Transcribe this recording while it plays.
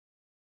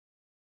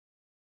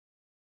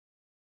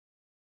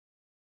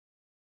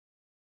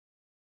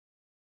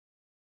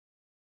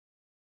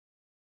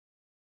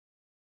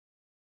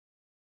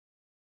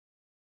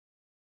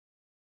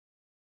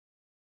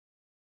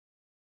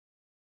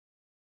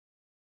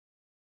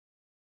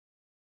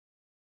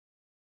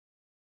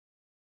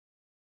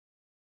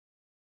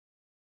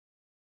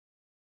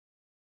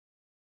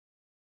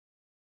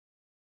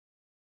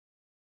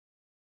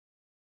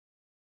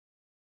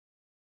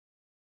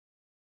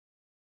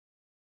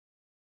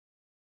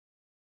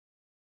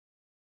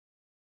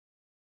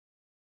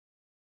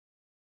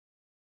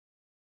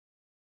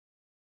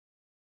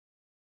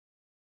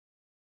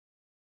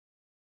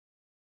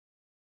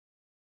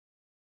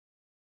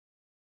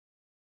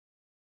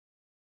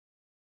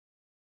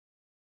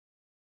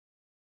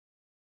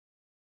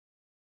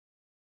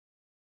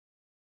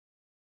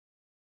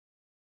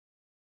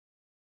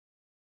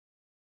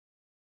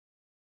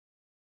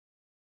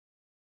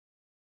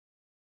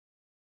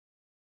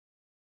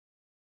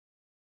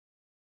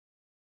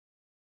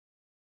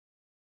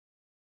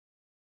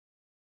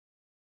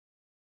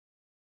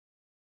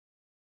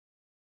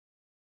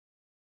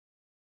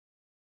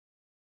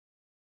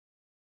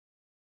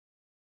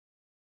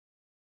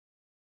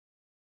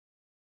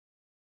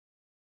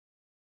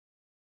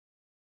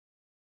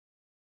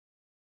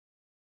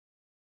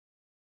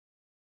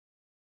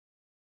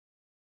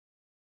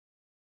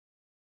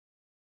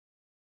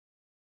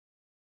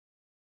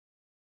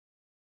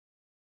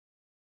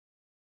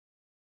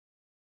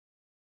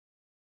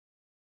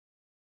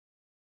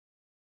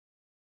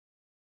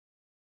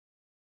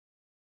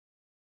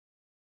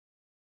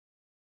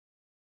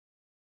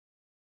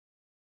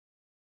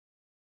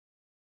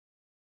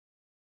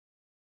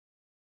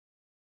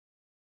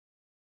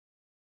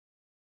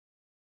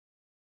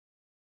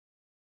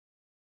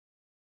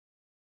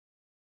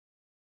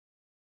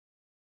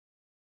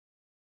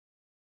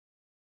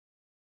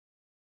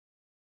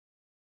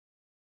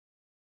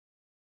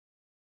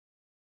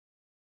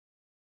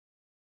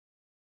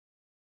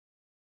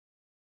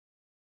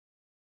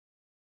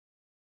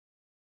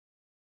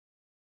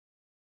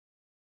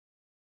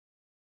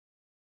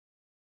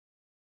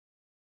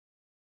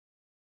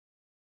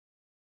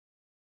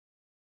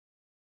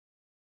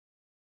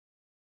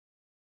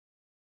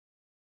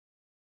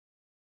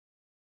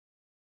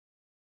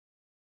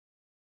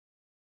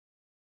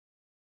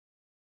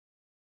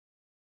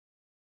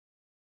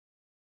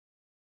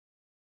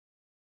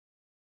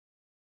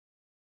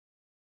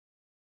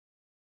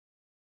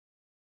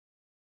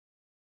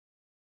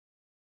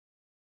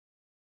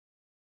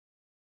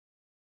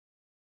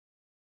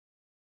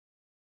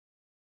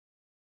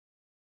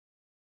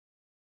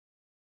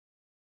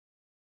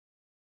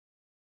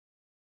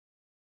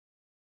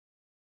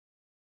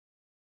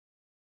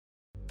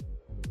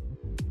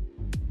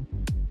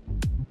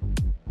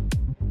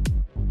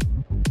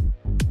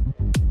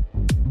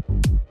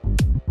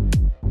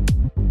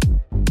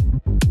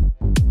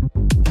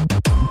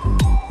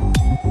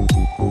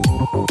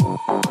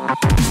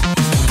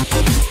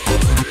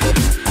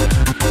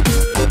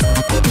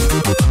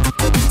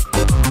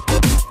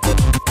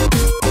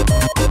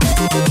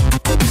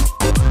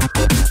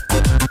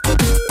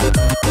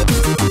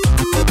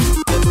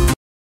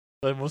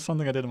that was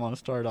something I didn't want to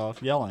start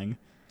off yelling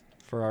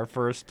for our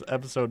first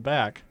episode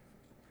back.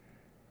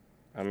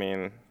 I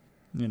mean...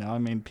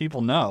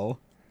 people know.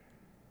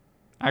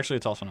 Actually,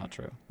 it's also not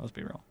true. Let's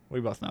be real. We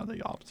both know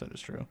the opposite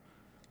is true.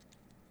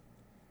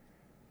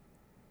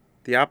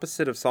 The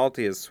opposite of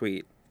salty is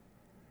sweet.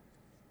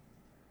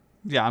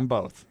 Yeah, I'm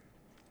both.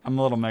 I'm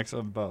a little mix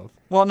of both.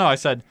 Well, no, I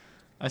said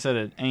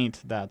it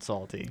ain't that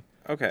salty.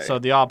 Okay. So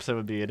the opposite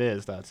would be it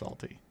is that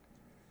salty.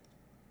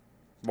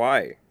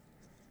 Why?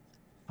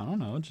 I don't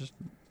know. Just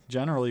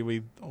generally,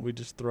 we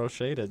just throw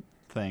shade at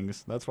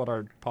things. That's what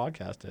our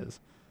podcast is.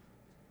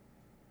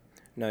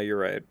 No, you're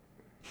right.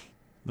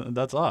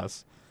 That's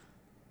us.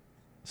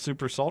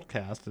 Super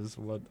Saltcast is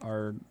what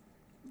our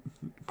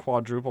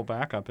quadruple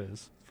backup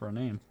is for a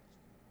name.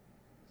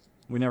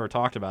 We never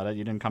talked about it.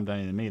 You didn't come to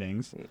any of the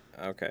meetings.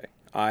 Okay.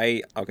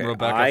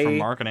 Rebecca from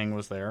marketing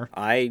was there.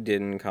 I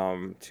didn't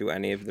come to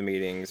any of the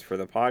meetings for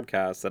the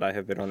podcast that I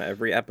have been on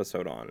every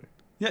episode on.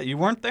 Yeah, you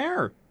weren't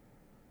there.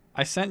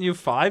 I sent you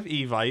 5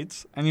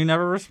 Evites, and you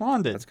never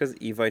responded. That's because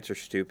Evites are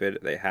stupid.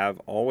 They have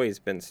always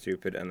been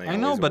stupid, and they I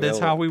know, but it's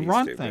how we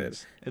run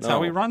things. It's how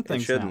we run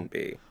things now. It shouldn't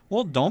be.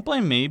 Well, don't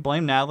blame me.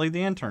 Blame Natalie,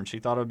 the intern. She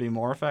thought it would be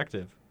more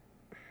effective.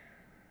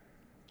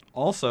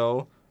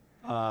 Also,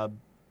 I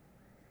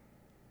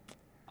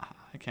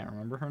can't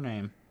remember her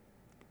name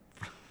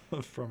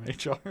from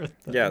HR.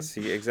 Yes,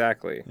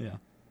 exactly. Yeah.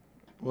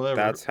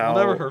 Whatever.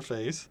 Whatever her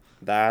face.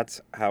 That's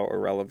how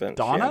irrelevant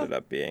she ended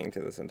up being to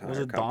this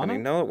entire company. Donna?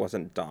 No, it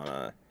wasn't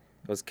Donna.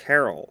 It was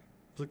Carol.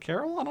 Was it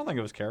Carol? I don't think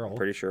it was Carol.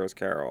 Pretty sure it was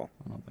Carol.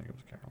 I don't think it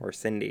was Carol. Or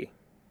Cindy.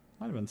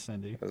 Might have been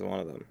Cindy. It was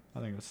one of them. I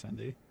think it was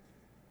Cindy.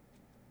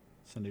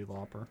 Cindy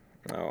Lauper.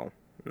 Oh,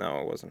 no,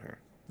 it wasn't her.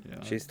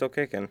 Yeah. She's still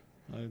kicking.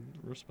 I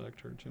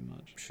respect her too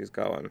much. She's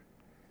going.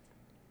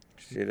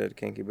 She did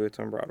Kinky Boots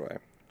on Broadway.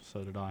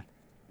 So did I.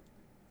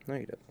 No,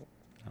 you didn't.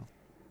 No.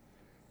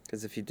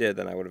 Because if you did,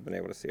 then I would have been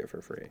able to see it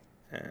for free.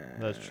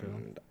 And that's true.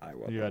 I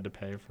wasn't. You had to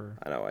pay for...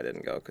 I know, I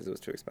didn't go because it was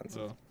too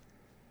expensive. Oh.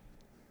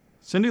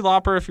 Cindy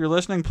Lauper, if you're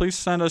listening, please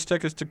send us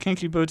tickets to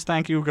Kinky Boots.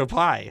 Thank you.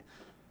 Goodbye.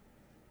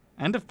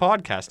 End of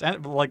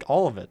podcast. Like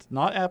all of it.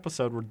 Not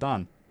episode. We're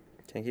done.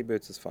 Kinky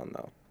Boots is fun,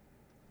 though.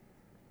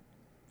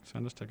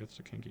 Send us tickets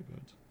to Kinky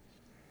Boots.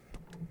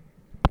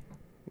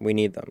 We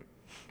need them.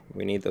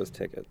 We need those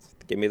tickets.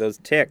 Give me those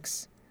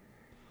ticks.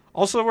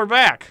 Also, we're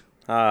back.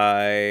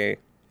 Hi.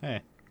 Hey.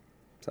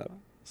 What's up?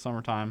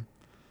 Summertime.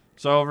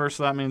 It's over,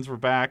 so that means we're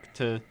back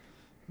to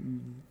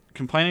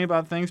complaining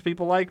about things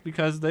people like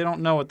because they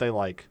don't know what they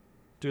like.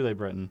 Do they,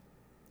 Britton?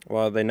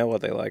 Well, they know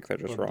what they like. They're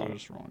just wrong. They're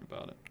just wrong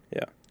about it.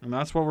 Yeah. And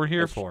that's what we're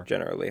here for.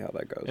 Generally how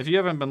that goes. If you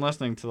haven't been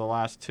listening to the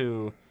last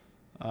 2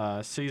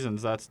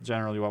 seasons, that's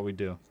generally what we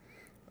do.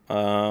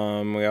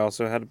 We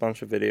also had a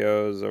bunch of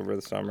videos over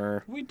the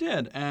summer. We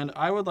did, and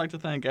I would like to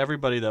thank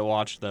everybody that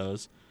watched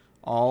those.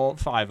 All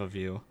 5 of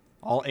you.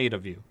 All 8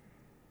 of you.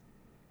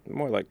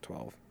 More like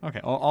 12. Okay,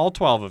 all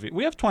 12 of you.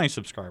 We have 20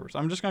 subscribers.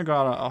 I'm just going to go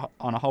out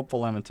on a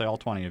hopeful limb and say all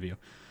 20 of you.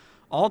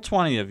 All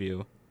 20 of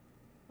you.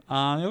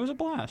 It was a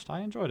blast.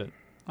 I enjoyed it.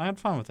 I had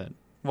fun with it.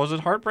 Was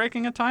it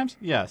heartbreaking at times?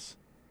 Yes.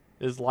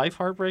 Is life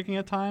heartbreaking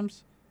at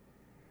times?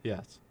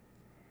 Yes.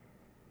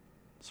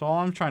 So all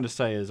I'm trying to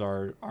say is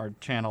our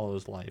channel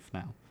is life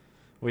now.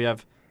 We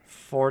have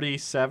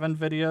 47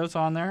 videos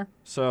on there.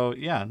 So,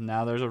 yeah,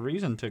 now there's a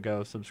reason to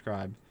go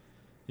subscribe.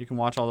 You can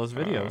watch all those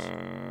videos.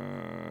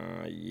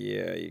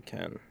 Yeah, you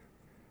can.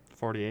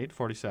 48,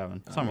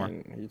 47, somewhere.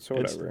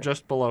 It's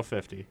just below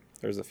 50.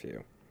 There's a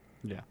few.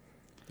 Yeah.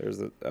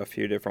 There's a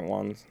few different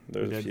ones.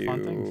 There's a few.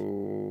 Fun things.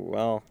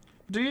 Well.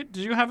 Did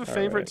you have a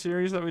favorite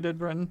series that we did,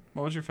 Britton?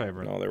 What was your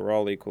favorite? No, they were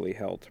all equally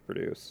hell to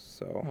produce.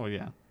 So. Well,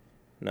 yeah.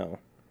 No.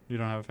 You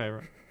don't have a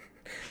favorite?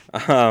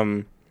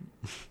 I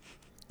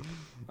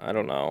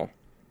don't know.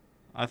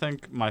 I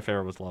think my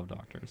favorite was Love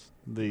Doctors.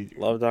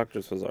 Love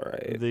Doctors was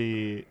alright.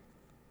 The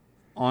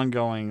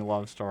ongoing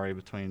love story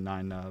between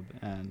Nine Nub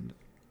and...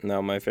 No,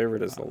 my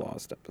favorite is the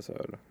Lost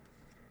episode.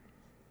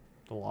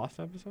 The Lost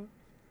episode?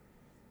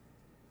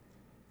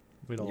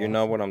 You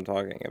know what I'm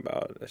talking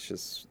about. It's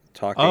just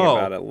talking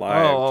about it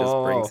live just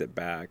brings it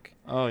back.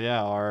 Oh,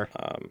 yeah,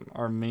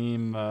 our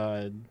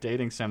meme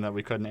dating sim that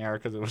we couldn't air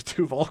because it was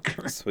too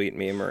vulgar. Sweet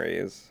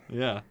memories.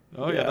 Yeah.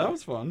 Oh, yeah, that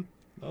was fun.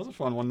 That was a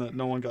fun one that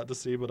no one got to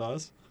see but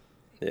us.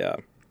 Yeah.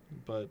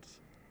 But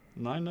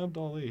Nine Nub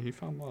Dolly, he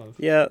found love.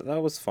 Yeah,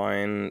 that was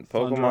fine.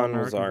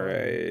 Pokemon was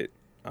alright.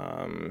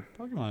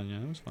 Pokemon, yeah,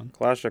 it was fun.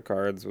 Clash of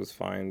Cards was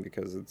fine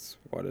because it's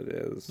what it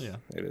is. Yeah.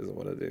 It is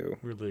what it do.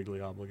 We're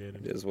legally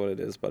obligated. It is what it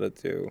is, but it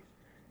do.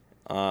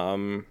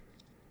 You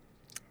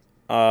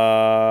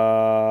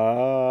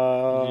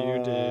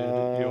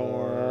did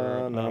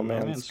your No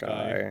Man's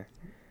Sky.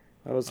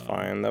 That was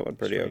fine. That went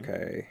pretty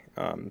okay.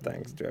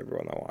 Thanks to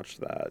everyone that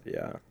watched that.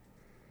 Yeah.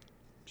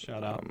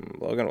 Shout out.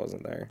 Logan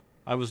wasn't there.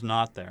 I was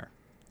not there.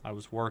 I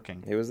was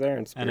working. He was there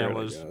in spirit, and it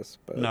was, I guess.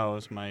 But no, it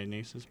was my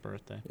niece's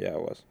birthday. Yeah, it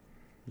was.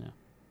 Yeah.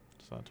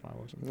 So that's why I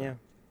wasn't there.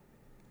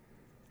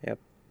 Yeah. Yep.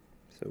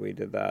 So we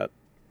did that.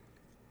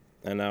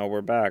 And now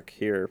we're back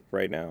here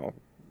right now.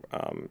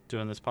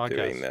 Doing this podcast.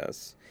 Doing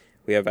this.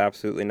 we have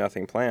absolutely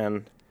nothing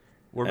planned.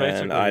 We're And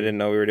basically. I didn't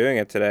know we were doing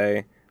it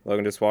today.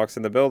 Logan just walks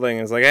in the building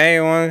and is like, "Hey,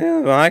 you want to do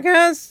a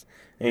podcast?"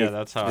 And Yeah, he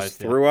that's how I just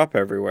feel. threw up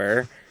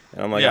everywhere.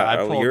 And I'm like, Yeah, I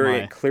pulled you're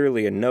my-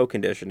 clearly in no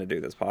condition to do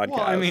this podcast.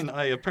 Well, I mean,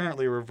 I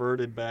apparently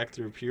reverted back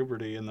through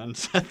puberty and then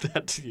said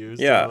that to you.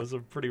 So Yeah. it was a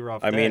pretty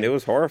rough I mean, day. it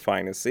was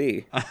horrifying to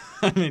see.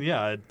 I mean,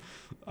 yeah,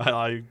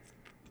 I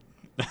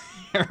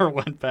hair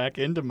went back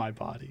into my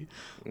body,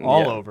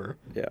 all Yeah. over.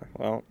 Yeah,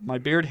 well, My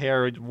beard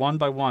hair, one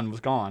by one, was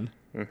gone,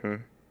 mm-hmm.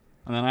 and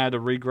then I had to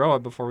regrow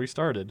it before we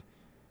started.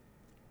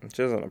 Which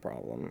isn't a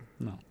problem.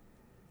 No,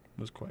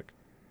 it was quick.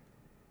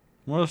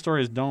 One of the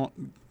stories: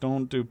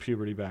 don't do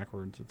puberty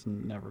backwards. It's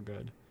never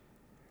good.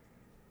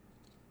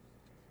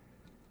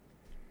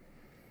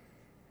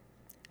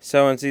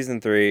 So in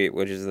season 3,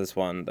 which is this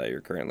one that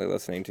you're currently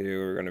listening to,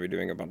 we're going to be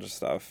doing a bunch of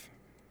stuff,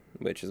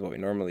 which is what we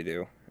normally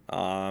do.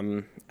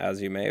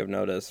 As you may have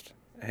noticed,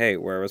 hey,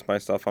 where was my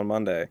stuff on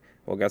Monday?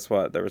 Well, guess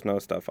what? There was no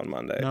stuff on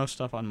Monday. No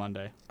stuff on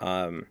Monday.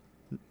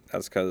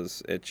 That's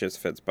because it just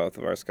fits both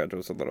of our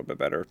schedules a little bit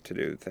better to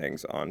do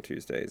things on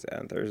Tuesdays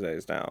and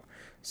Thursdays now.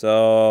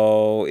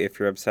 So if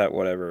you're upset,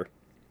 whatever,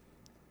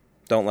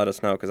 don't let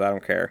us know because I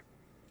don't care.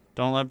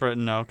 Don't let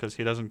Britton know because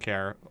he doesn't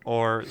care.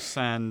 Or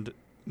send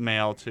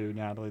mail to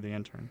Natalie the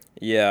intern.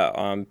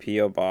 Yeah,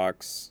 P.O.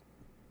 Box,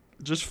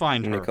 Just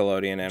find her.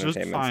 Nickelodeon Just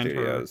Entertainment find her.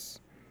 Studios.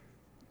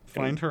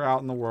 Find her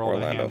out in the world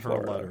and Orlando, hand her a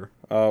Florida. letter.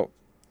 Oh,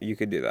 you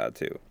could do that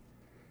too.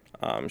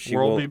 She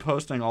We'll will be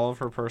posting all of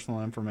her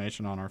personal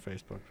information on our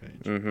Facebook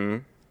page, Mm-hmm.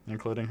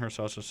 including her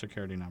social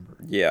security number.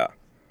 Yeah.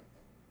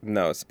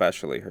 No,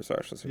 especially her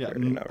social security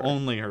Yeah, number.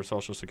 only her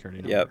social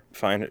security number. Yep.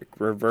 Find her,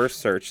 reverse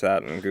search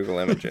that in Google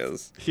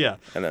Images, Yeah,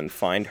 and then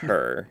find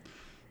her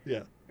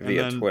yeah.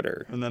 via and then,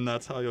 Twitter. And then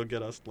that's how you'll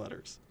get us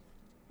letters,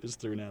 is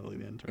through Natalie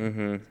the intern.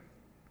 Mm-hmm.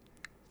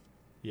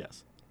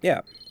 Yes.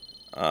 Yeah.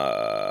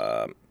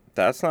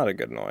 That's not a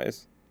good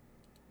noise.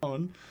 What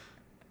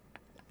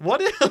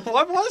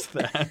was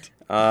that?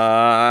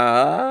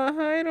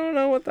 I don't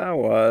know what that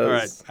was. All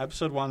right,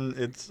 episode 1.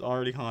 It's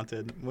already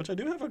haunted, which I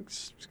do have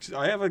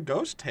I have a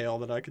ghost tale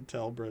that I could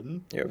tell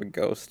Britton. You have a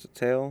ghost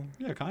tale?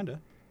 Yeah, kinda.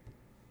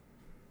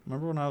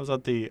 Remember when I was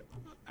at the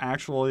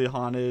actually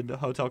haunted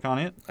Hotel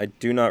Conneaut? I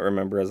do not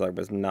remember as I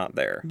was not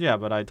there. Yeah,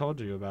 but I told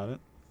you about it,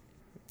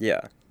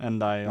 Yeah.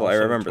 and I Well, I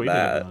also remember tweeted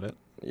that. about it.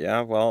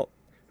 Yeah, well,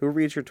 who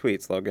reads your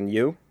tweets, Logan?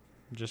 You?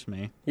 Just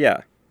me,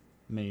 Yeah.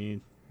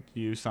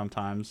 you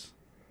sometimes.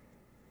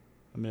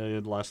 Amelia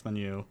less than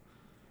you.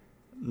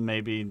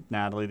 Maybe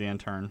Natalie the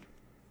intern.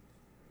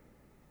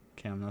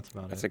 Kim, that's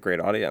about That's it. a great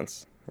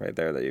audience right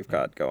there that you've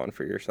got going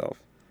for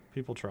yourself.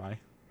 People try,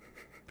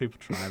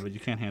 but you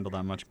can't handle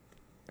that much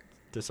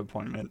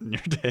disappointment in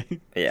your day.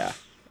 Yeah.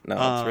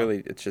 No,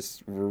 it's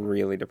just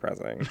really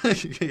depressing.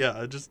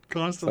 Yeah, just Like,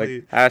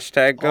 constantly.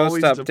 hashtag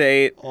ghost always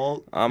update.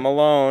 all. I'm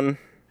alone.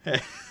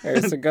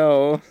 There's a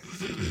ghost.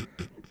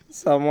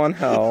 Someone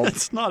help.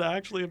 It's not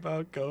actually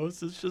about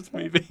ghosts. It's just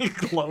me being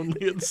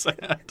lonely and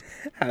sad.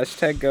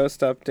 Hashtag ghost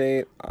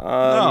update.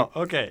 No,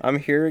 okay. I'm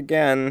here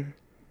again.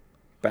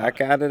 Back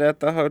at it at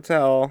the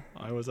hotel.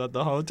 I was at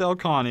the Hotel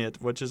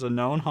Conneaut, which is a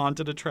known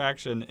haunted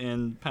attraction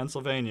in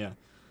Pennsylvania.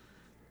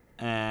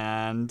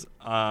 And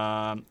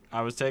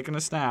I was taking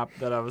a snap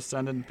that I was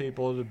sending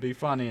people to be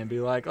funny and be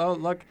like, oh,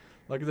 look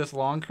at this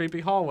long,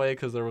 creepy hallway,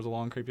 because there was a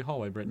long, creepy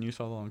hallway. Britton, you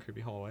saw the long,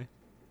 creepy hallway.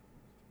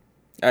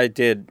 I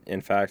did,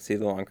 in fact, see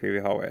the long, creepy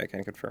hallway. I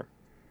can confirm.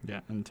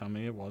 Yeah, and tell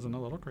me it wasn't a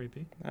little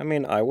creepy. I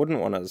mean, I wouldn't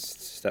want to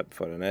step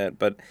foot in it,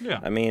 but, Yeah.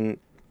 I mean,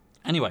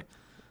 Anyway,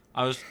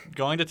 I was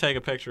going to take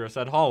a picture of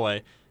said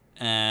hallway,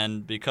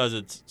 and because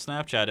it's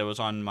Snapchat, it was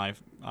on my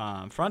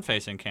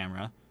front-facing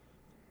camera,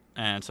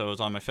 and so it was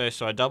on my face.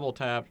 So I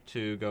double-tapped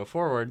to go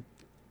forward,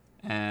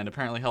 and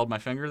apparently held my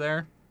finger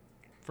there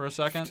for a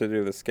second. to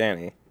do the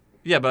scanning.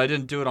 Yeah, but I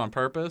didn't do it on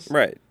purpose.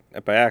 Right.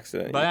 By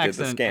accident. By you accident,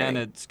 did the scanning. and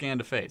it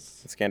scanned a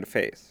face. It scanned a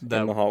face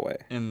That- in the hallway.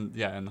 In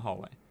the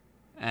hallway.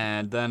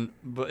 And then,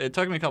 but it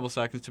took me a couple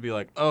seconds to be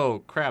like,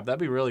 oh, crap, that'd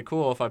be really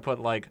cool if I put,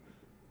 like,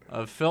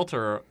 a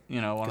filter,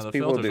 one of 'Cause the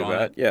people filters do on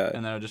that, it. yeah.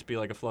 And then it would just be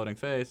like a floating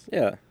face.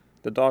 Yeah.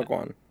 The dog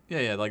one.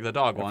 Yeah, like the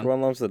dog one.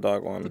 Everyone loves the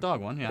dog one. The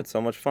dog one, yeah. It's so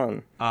much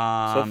fun.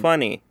 So So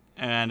funny.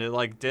 And it,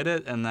 like, did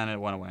it, and then it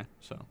went away.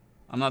 So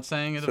I'm not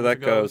saying it So was that a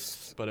ghost,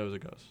 ghost- but it was a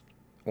ghost.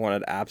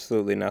 Wanted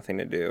absolutely nothing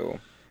to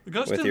do. The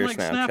ghost with didn't your like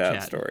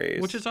Snapchat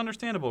stories. which is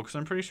understandable because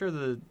I'm pretty sure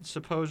the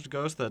supposed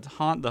ghosts that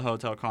haunt the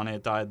Hotel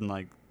Conneaut died in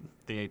like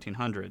the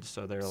 1800s.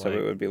 So they're So like,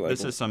 it would be like,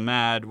 this is some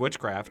mad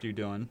witchcraft you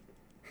doing,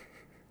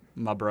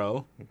 my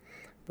bro.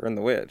 burn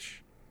the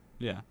witch.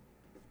 Yeah.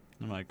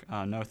 I'm like,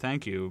 no,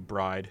 thank you,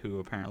 bride who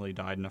apparently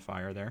died in a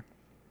fire there.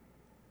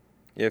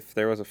 If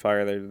there was a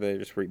fire there, they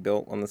just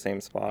rebuilt on the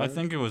same spot. I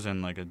think it was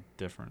in like a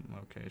different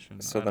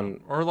location. So I don't-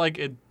 then- or like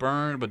it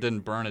burned but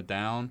didn't burn it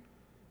down.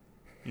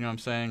 You know what I'm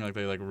saying? Like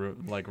they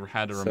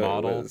had to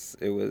remodel. So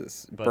it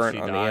was but burnt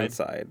she on the died.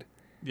 inside.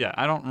 Yeah,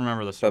 I don't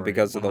remember the story. But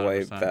because of the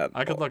way 100%. that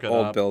I could look it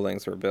old up.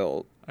 buildings were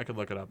built, I could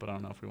look it up, but I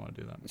don't know if we want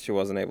to do that. she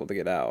wasn't able to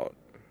get out.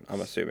 I'm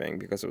assuming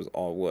because it was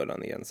all wood on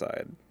the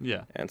inside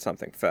Yeah, and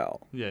something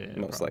fell, yeah,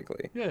 most probably.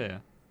 likely. Yeah.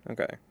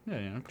 Okay.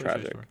 Yeah, pretty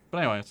Tragic. story. But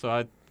anyway, so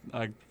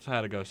I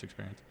had a ghost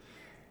experience.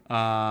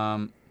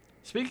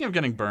 Speaking of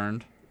getting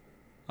burned,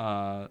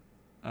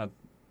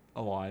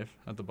 alive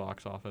at the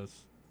box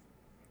office,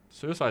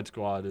 Suicide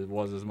Squad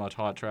was as much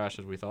hot trash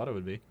as we thought it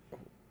would be.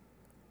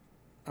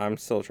 I'm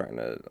still trying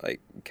to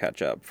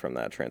catch up from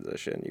that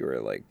transition. You were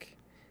like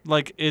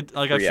I 3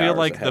 feel hours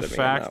like ahead the of me on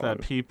fact that that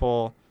one.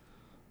 people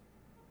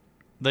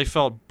they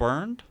felt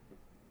burned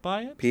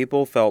by it.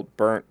 People felt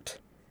burnt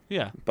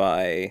Yeah,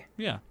 by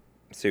yeah.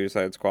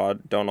 Suicide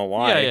Squad. Don't know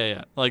why.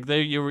 Yeah. Like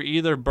you were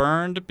either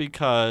burned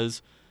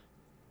because,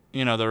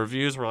 the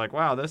reviews were like,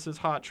 "Wow, this is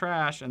hot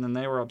trash," and then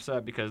they were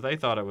upset because they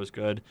thought it was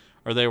good,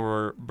 or they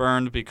were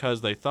burned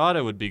because they thought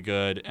it would be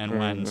good and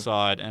went and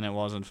saw it and it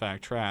was in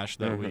fact trash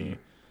that we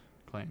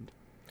claimed.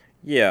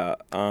 Yeah.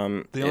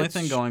 The only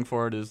thing going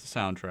for it is the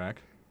soundtrack.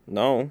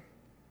 No.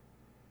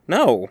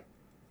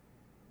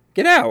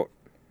 Get out.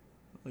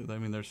 I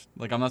mean, there's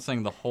I'm not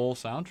saying the whole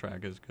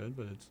soundtrack is good,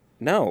 but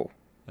No.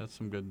 that's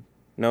some good.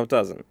 No, it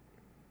doesn't.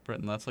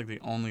 Britain, that's the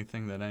only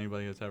thing that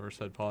anybody has ever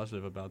said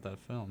positive about that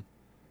film.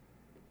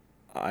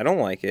 I don't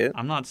like it.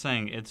 I'm not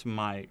saying it's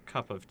my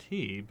cup of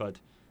tea, but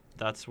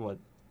that's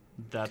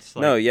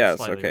No, yes,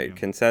 slightly okay. reviewed.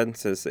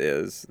 Consensus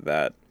is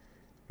that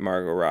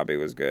Margot Robbie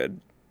was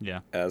good Yeah,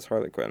 as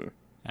Harley Quinn.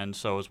 and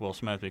so is Will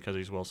Smith because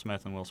he's Will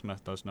Smith and Will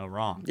Smith does no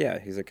wrong. Yeah,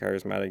 he's a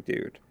charismatic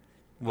dude.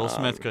 Will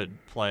Smith could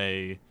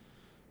play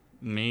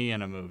me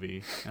in a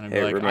movie, and I'd be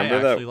Hey, like, I remember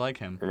that- actually like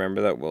him.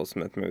 Remember that Will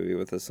Smith movie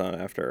with his son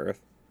After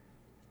Earth?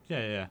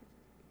 Yeah.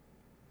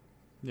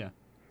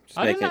 Just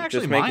I didn't making, actually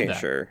just mind making that.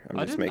 sure. I'm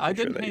I just didn't- making I sure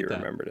didn't that hate you that.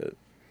 remembered it.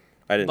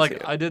 I didn't see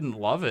it. I didn't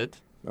love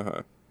it.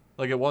 Uh-huh.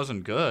 It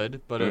wasn't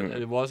good, but Mhm.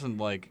 it wasn't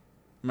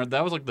remember,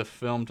 that was the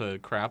film to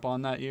crap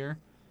on that year,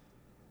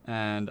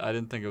 and I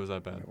didn't think it was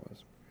that bad. It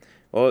was.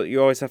 Well, you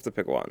always have to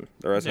pick one.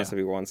 There always has Yeah. to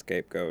be one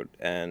scapegoat,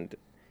 and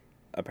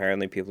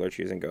apparently people are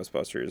choosing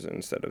Ghostbusters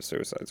instead of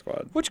Suicide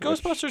Squad. Which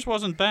Ghostbusters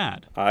wasn't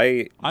bad.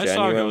 I I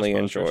saw genuinely Ghostbusters.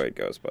 enjoyed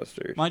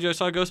Ghostbusters. Mind you, I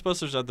saw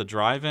Ghostbusters at the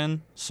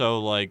drive-in,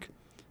 so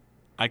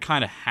I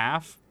kind of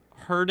half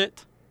heard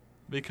it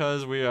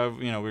because we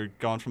were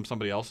going from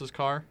somebody else's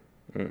car,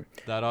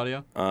 that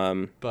audio.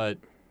 But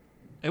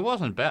it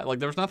wasn't bad.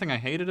 There was nothing I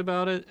hated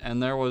about it,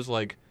 and there was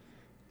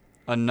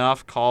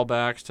enough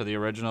callbacks to the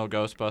original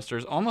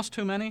Ghostbusters. Almost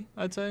too many,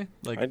 I'd say.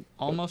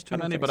 Almost too I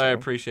don't many, think but I so.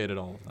 appreciated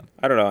all of them.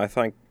 I don't know. I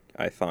think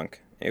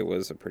it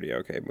was a pretty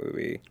okay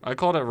movie. I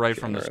called it right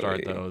from the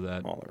start, Generally, though,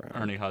 that all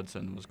around. Ernie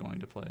Hudson was going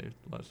to play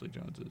Leslie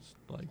Jones's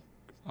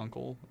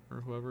uncle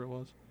or whoever it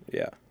was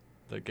Yeah.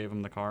 that gave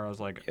him the car. I was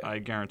like, Yeah. I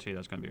guarantee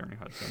that's going to be Ernie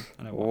Hudson,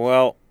 and it was.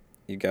 Well,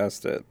 you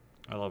guessed it.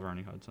 I love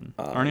Ernie Hudson.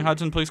 Um, Ernie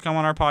Hudson, please come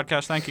on our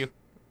podcast. Thank you.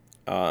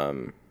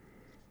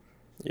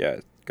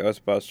 Yeah,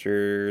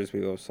 Ghostbusters. We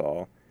both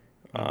saw.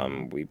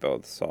 Mm-hmm. We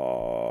both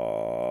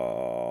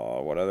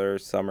saw. What other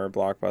summer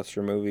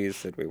blockbuster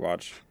movies did we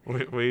watch?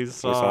 We We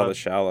saw The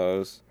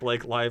Shallows.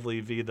 Blake Lively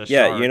v. the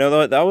Yeah, Shark. you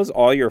know that was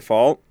all your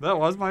fault. That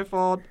was my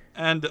fault.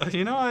 And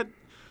you know what?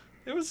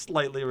 It was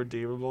slightly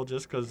redeemable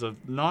just because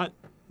of not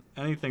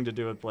anything to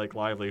do with Blake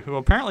Lively, who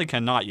apparently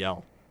cannot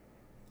yell.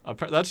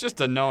 That's just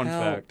a known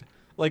Help. fact.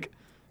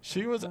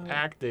 She was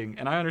acting,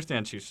 and I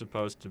understand she's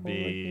supposed to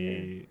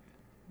be...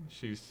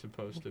 She's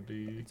supposed to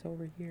be It's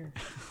over here.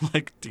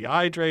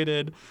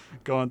 dehydrated,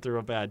 going through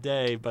a bad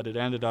day, but it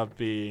ended up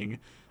being,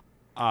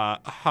 hi,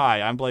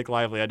 I'm Blake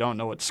Lively. I don't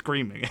know what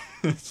screaming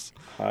is.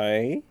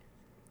 Hi.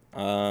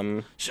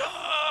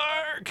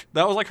 Shark!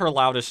 That was her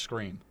loudest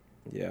scream.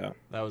 Yeah.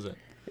 That was it.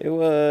 It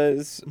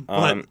was.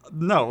 But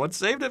no, what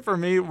saved it for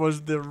me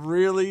was the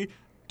really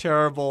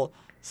terrible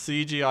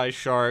CGI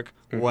shark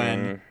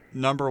when,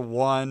 number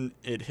one,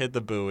 it hit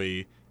the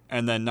buoy,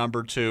 and then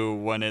number two,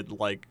 when it,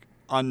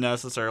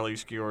 unnecessarily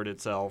skewered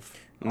itself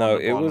No, on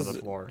the it bottom was of the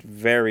floor.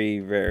 very,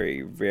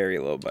 very, very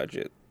low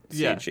budget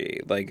Yeah. CG.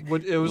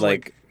 It was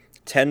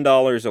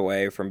 $10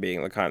 away from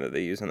being the kind that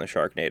they use in the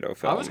Sharknado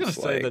films. I was going to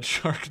say that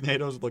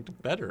Sharknadoes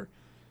looked better,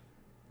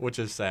 which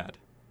is sad.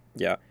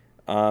 Yeah.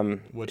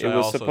 Which it I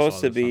was also supposed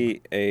saw to this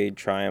be a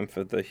triumph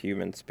of the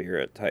human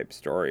spirit type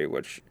story,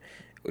 which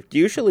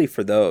usually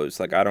for those,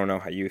 I don't know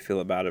how you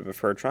feel about it, but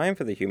for a triumph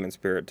of the human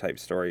spirit type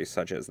story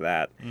such as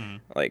that,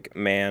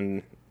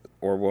 man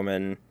or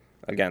woman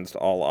against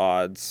all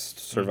odds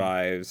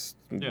survives,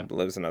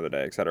 lives another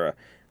day, etc.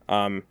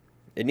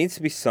 It needs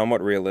to be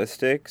somewhat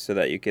realistic so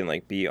that you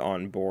can be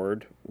on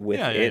board with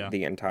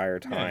the entire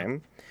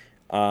time.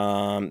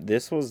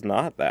 This was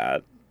not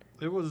that.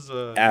 It was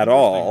at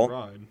all.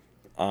 Ride.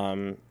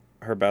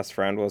 Her best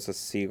friend was a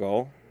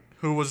seagull.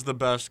 Who was the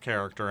best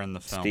character in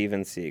the film?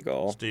 Steven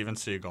Seagal. Steven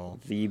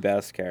Seagal. The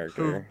best Who,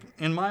 character.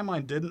 in my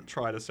mind, didn't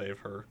try to save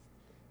her.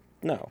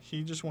 No.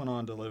 He just went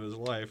on to live his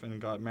life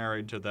and got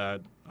married to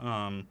that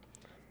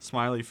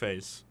smiley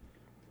face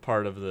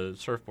part of the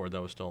surfboard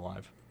that was still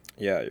alive.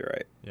 Yeah, you're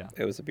right. Yeah.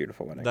 It was a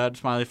beautiful wedding. That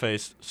smiley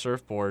face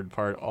surfboard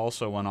part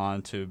also went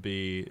on to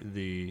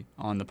be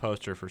on the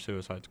poster for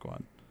Suicide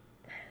Squad.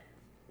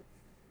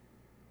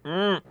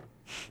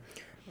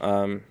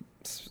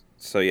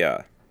 So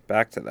yeah,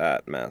 back to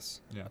that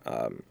mess.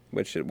 Yeah.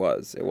 Which it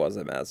was. It was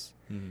a mess.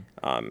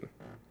 Mm-hmm.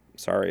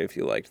 Sorry if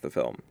you liked the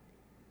film.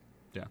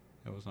 Yeah,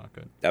 it was not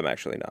good. I'm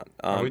actually not.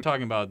 Are we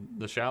talking about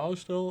The Shallow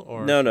still,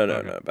 or No.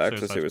 okay. Back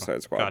to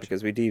Suicide Squad Gotcha.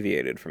 because we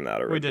deviated from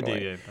that originally. We did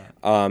deviate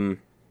that.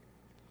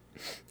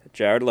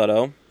 Jared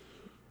Leto.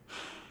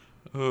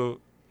 Who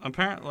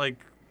apparently,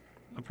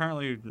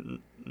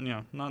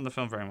 not in the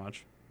film very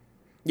much.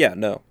 Yeah,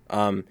 no.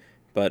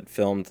 But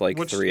filmed like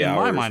Which, 3 in my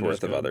hours mind, was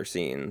worth of good. other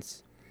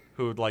scenes.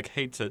 Who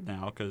hates it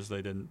now because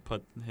they didn't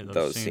put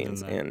Those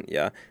scenes in,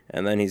 yeah.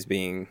 And then he's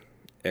being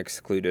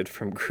excluded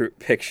from group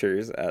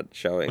pictures at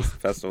showings,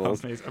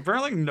 festivals.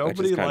 Apparently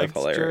nobody kind of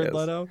likes Jared hilarious.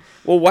 Leto.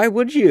 Well, why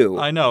would you?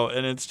 I know,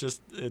 and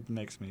it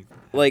makes me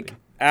happy. Like,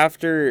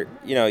 after,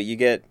 you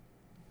get...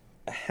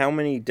 How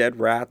many dead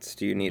rats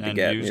do you need to And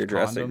get in used your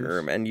dressing condoms?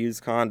 room? And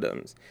use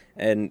condoms.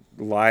 And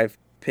live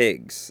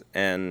pigs.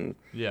 And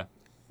Yeah.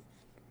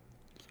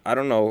 I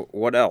don't know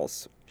what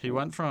else. He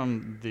went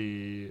from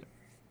the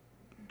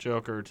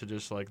Joker to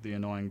just like the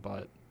annoying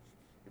butt.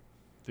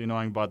 The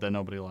annoying butt that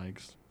nobody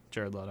likes.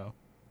 Jared Leto.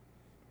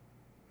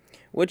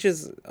 Which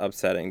is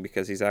upsetting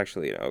because he's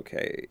actually an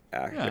okay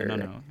actor. Yeah,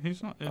 no.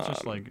 He's not. It's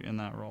just like in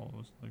that role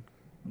was like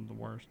the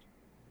worst.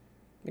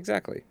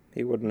 Exactly.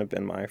 He wouldn't have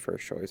been my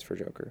first choice for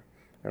Joker.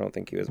 I don't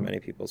think he was many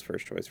people's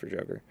first choice for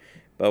Joker.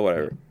 But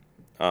whatever.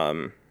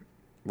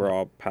 We're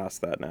all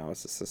past that now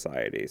as a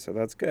society, so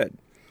that's good.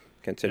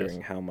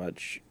 Considering how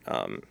much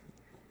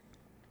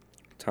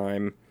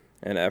time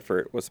and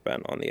effort was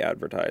spent on the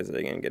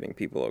advertising and getting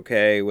people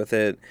okay with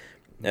it.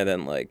 And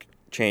then, like,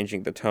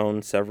 changing the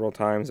tone several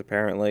times,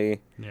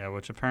 apparently. Yeah,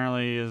 which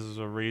apparently is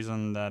a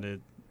reason that I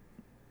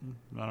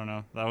don't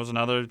know. That was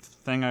another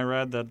thing I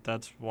read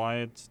that's why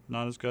it's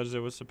not as good as it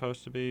was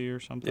supposed to be or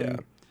something. Yeah.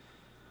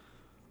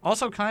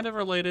 Also kind of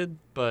related,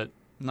 but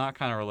not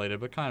kind of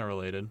related, but kind of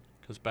related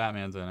because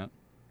Batman's in it.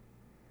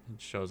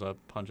 It shows up,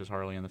 punches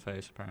Harley in the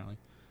face, apparently.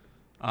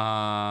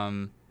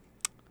 Ben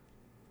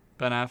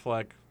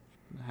Affleck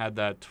had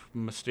that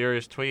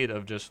mysterious tweet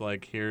of just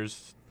like,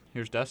 here's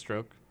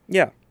Deathstroke.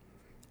 Yeah.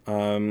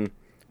 And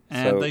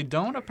so, they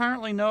don't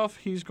apparently know if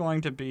he's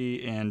going to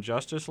be in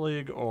Justice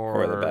League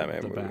or the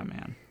Batman movie.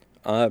 Batman.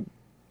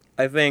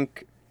 I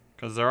think...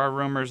 Because there are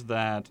rumors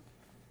that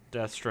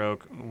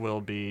Deathstroke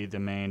will be the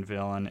main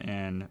villain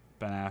in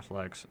Ben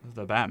Affleck's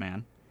The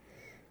Batman.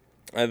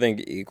 I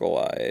think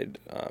eagle-eyed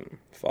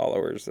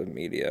followers of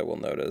media will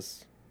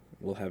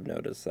have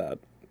noticed that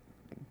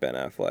Ben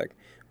Affleck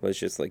was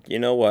just like, you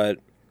know what?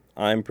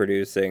 I'm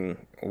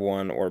producing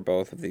one or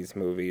both of these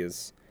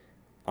movies.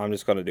 I'm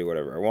just going to do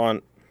whatever I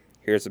want.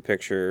 Here's a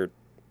a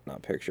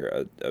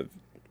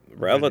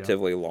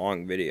relatively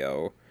long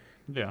video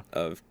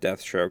of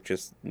Deathstroke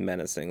just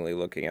menacingly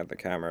looking at the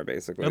camera,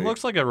 basically. It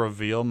looks like a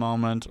reveal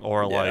moment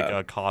or like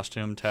a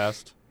costume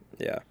test.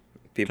 Yeah.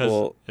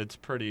 'Cause it's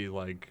pretty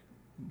like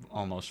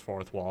almost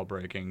fourth wall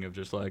breaking of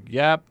just like,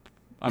 yep.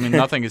 I mean,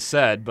 nothing is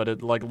said, but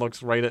it like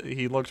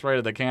he looks right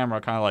at the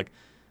camera, kind of like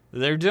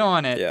they're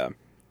doing it. Yeah.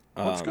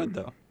 Looks good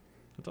though.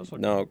 It does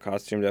look good.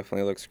 Costume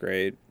definitely looks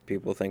great.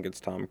 People think it's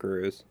Tom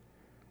Cruise.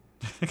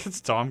 I think it's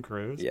Tom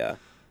Cruise. Yeah.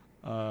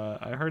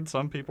 I heard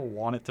some people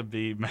want it to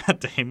be Matt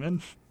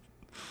Damon.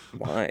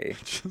 Why?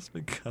 Just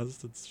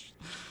because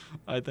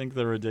I think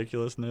the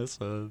ridiculousness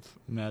of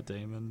Matt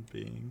Damon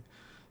being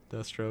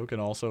Deathstroke and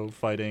also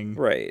fighting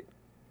Ben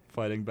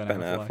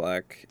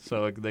Affleck.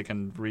 So like, they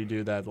can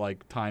redo that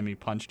like time he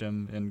punched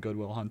him in Good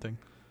Will Hunting.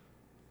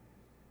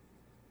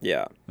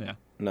 Yeah. Yeah.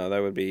 No,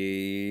 that would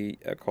be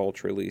a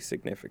culturally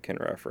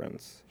significant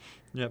reference.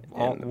 Yep,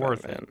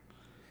 worth it.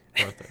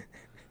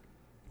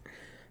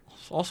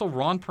 Also,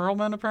 Ron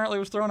Perlman apparently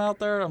was thrown out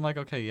there. I'm like,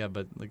 okay, yeah,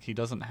 but like he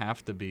doesn't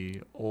have to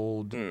be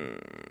old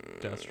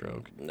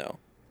Deathstroke. No.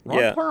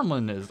 Ron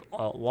Perlman is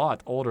a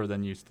lot older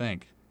than you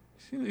think.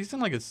 He's in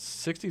like his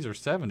 60s or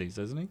 70s,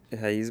 isn't he?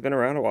 Yeah, he's been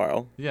around a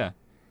while. Yeah.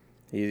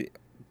 He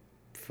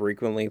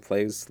frequently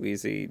plays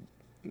sleazy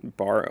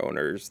bar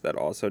owners that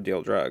also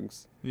deal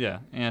drugs. Yeah,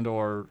 and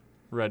or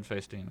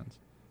red-faced demons.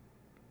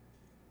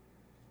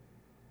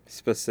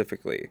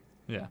 Specifically.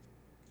 Yeah.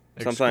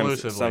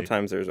 Sometimes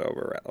there's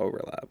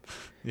overlap.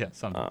 Yeah,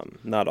 sometimes.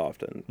 Not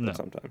often, but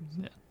sometimes.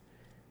 Yeah.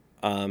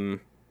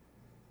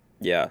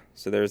 Yeah,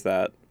 so there's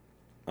that.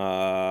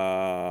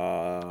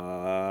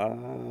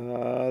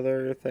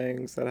 Other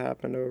things that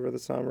happened over the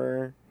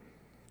summer.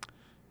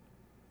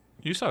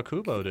 You saw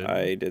Kubo, didn't you?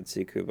 I did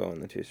see Kubo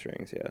and the Two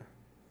Strings, yeah.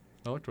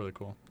 That looked really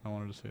cool. I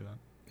wanted to see that.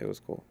 It was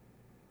cool.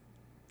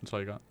 That's all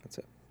you got? That's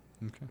it.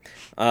 Okay.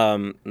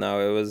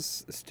 No, it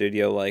was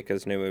Studio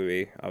Leica's new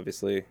movie,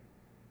 obviously.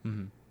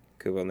 Mm-hmm.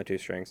 Kubo and the Two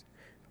Strings.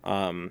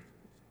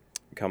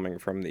 Coming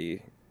from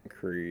the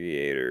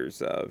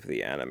creators of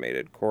the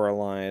animated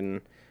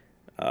Coraline,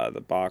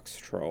 the Box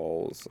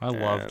Trolls. I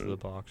loved the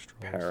Box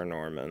Trolls.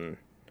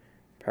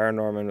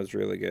 Paranorman was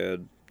really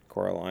good.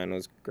 Coraline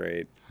was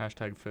great.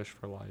 #Fish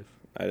for life.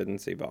 I didn't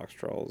see Box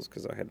Trolls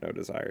because I had no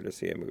desire to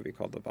see a movie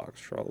called The Box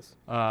Trolls.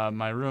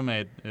 My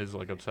roommate is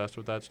like obsessed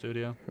with that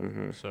studio,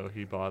 Hmm. so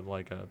he bought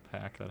like a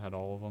pack that had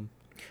all of them.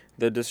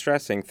 The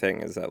distressing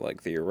thing is that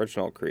like the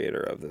original creator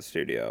of the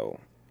studio,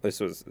 this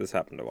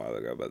happened a while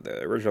ago, but the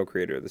original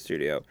creator of the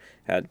studio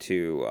had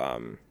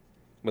to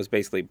was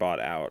basically bought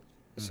out,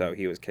 so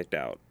he was kicked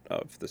out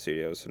of the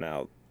studio. So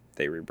now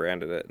they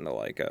rebranded it, and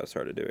Leica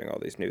started doing all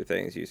these new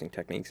things using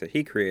techniques that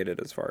he created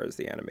as far as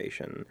the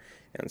animation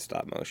and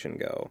stop motion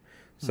go.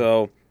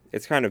 So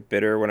it's kind of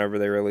bitter whenever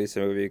they release a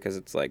movie because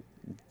it's like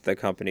the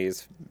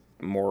company's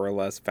more or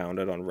less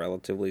founded on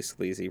relatively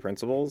sleazy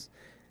principles.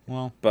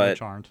 Well, But-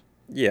 which aren't.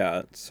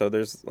 Yeah, so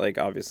there's like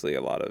obviously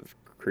a lot of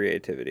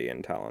creativity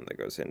and talent that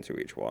goes into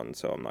each one,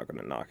 so I'm not going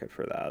to knock it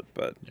for that,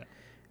 but Yeah.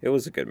 it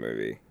was a good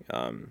movie.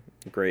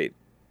 Great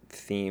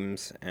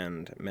themes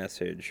and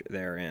message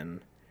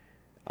therein.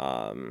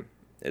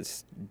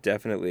 It's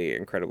definitely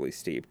incredibly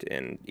steeped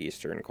in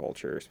Eastern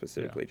culture,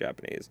 specifically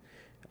Japanese,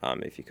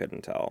 if you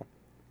couldn't tell.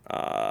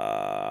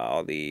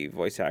 The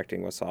voice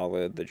acting was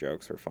solid, the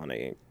jokes were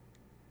funny,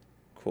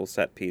 cool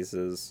set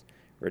pieces.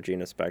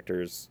 Regina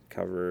Spektor's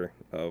cover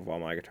of While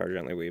My Guitar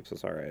Gently Weeps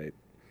was alright.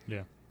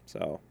 Yeah.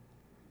 So,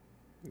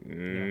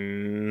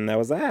 that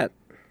was that.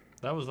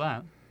 That was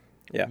that.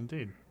 Yeah.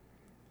 Indeed.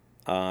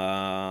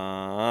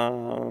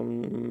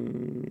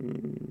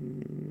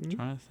 What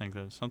Trying to think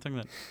of something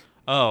that.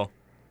 Oh,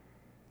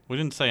 we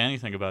didn't say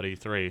anything about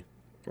E3.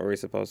 were we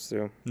supposed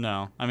to?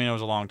 No, I mean it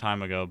was a long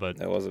time ago, but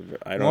That wasn't.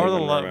 I don't more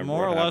even or remember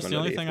what less happened the at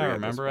only thing E3 I at this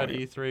remember at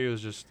point. E3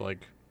 was just like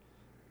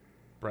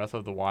Breath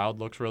of the Wild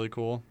looks really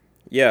cool.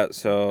 Yeah.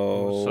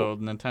 So. So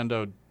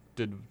Nintendo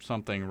did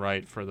something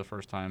right for the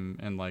first time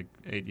in like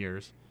 8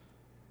 years.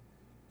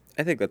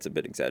 I think that's a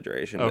bit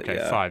exaggeration. But Okay,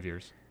 yeah, 5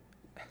 years.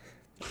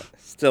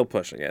 still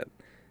pushing it,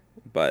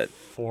 but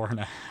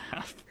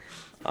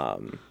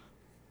 4.5.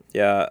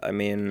 yeah. I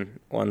mean,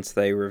 once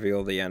they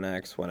reveal the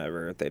NX,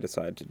 whenever they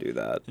decide to do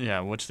that,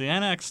 Yeah, which the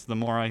NX, the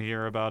more I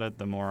hear about it,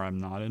 the more I'm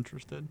not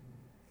interested.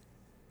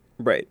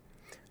 right.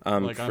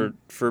 Like,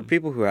 For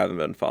people who haven't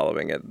been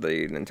following it,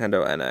 the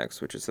Nintendo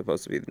NX, which is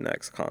supposed to be the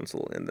next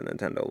console in the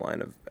Nintendo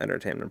line of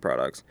entertainment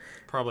products,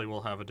 Probably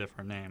will have a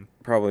different name.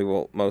 probably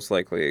will most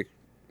likely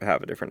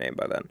have a different name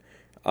by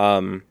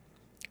then.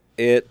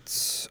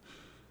 It's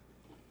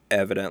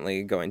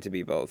evidently going to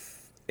be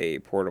both a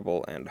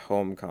portable and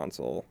home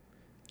console,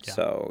 Yeah.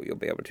 so you'll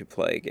be able to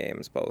play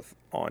games both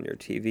on your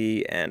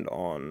TV and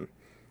on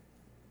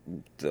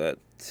the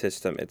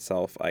system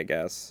itself, I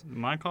guess.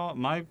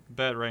 My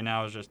bet right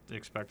now is just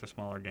expect a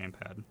smaller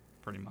gamepad,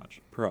 pretty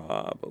much,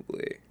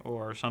 Probably.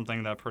 or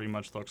something that pretty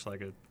much looks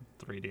like a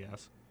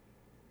 3DS.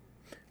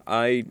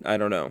 I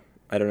don't know.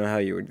 I don't know how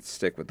you would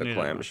stick with the Neither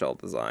do I. clamshell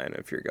design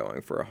if you're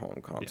going for a home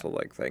console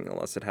like thing,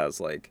 unless it has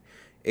like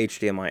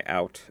HDMI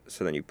out,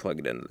 so then you plug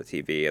it into the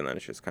TV, and then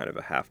it's just kind of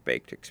a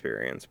half-baked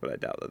experience. But I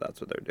doubt that that's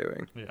what they're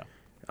doing. Yeah.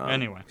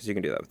 Anyway. because you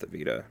can do that with the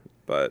Vita,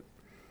 but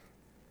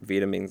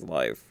Vita means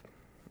life.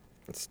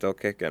 It's still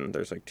kicking.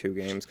 There's like 2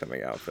 games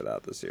coming out for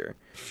that this year.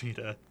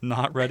 Vita,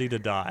 not ready to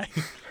die.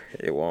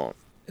 It won't.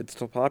 It's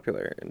still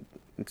popular in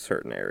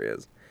certain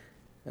areas,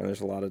 and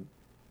there's a lot of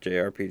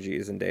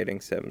JRPGs and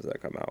dating sims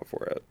that come out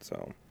for it.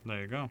 So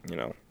There you go. you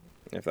know,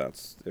 if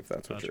that's what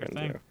That's you're your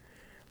into.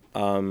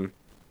 thing.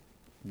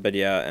 But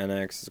yeah,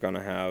 NX is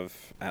gonna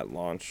have at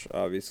launch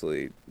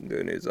obviously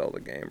the new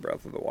Zelda game,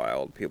 Breath of the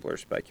Wild. People are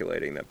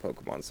speculating that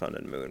Pokemon Sun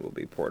and Moon will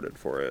be ported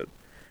for it,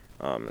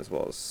 as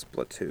well as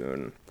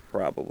Splatoon,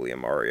 probably a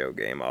Mario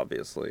game,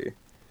 obviously.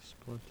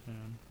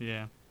 Splatoon.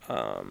 Yeah.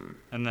 Um,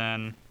 And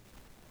then,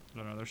 I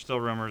don't know, there's still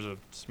rumors of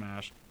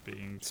Smash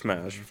being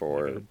Smash something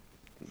for like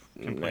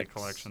a complete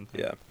collection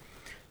thing. yeah,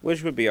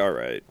 which would be all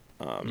right.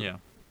 Yeah.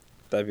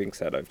 That being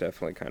said, I've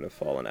definitely kind of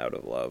fallen out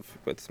of love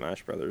with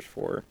Smash Brothers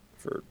 4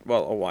 for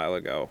a while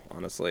ago,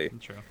 honestly.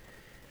 True.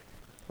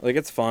 Like,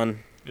 it's fun.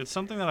 It's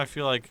something that I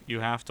feel like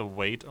you have to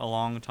wait a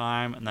long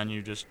time, and then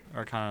you just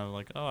are kind of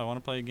like, oh, I want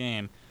to play a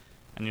game.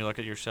 And you look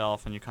at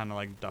yourself, and you kind of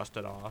like dust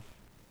it off.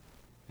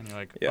 And you're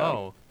like, Yeah.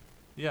 oh,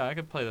 yeah, I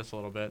could play this a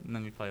little bit. And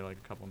then you play like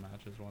a couple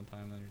matches one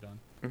time, and then you're done.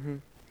 Mm-hmm.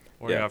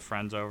 Or Yeah. you have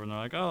friends over, and they're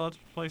like, oh, let's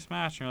play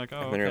Smash. And you're like,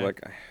 oh, And then okay. you're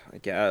like, I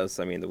guess.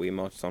 I mean, the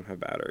Wiimotes don't have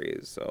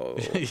batteries, so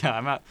yeah,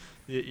 I'm out.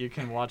 You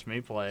can watch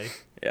me play.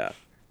 yeah.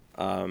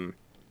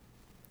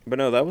 But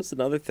no, that was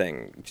another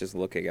thing. Just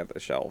looking at the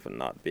shelf and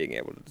not being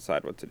able to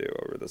decide what to do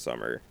over the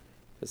summer,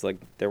 it's like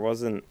there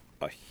wasn't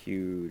a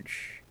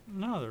huge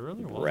No, there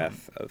really wasn't.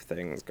 breadth of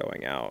things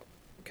coming out.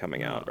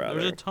 Rather.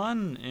 There's a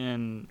ton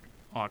in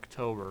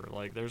October.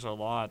 Like, there's a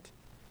lot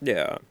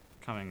Yeah.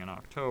 coming in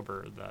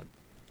October that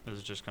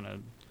is just going to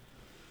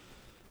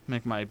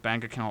make my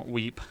bank account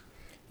weep.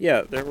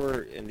 Yeah, there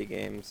were indie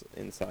games.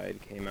 Inside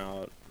came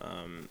out.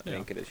 I Yeah.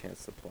 didn't get a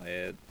chance to play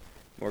it.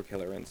 More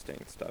Killer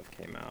Instinct stuff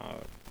came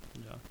out.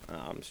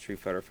 Yeah. Street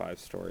Fighter V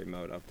Story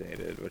Mode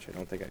updated, which I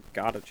don't think I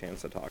got a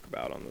chance to talk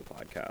about on the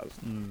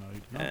podcast. No,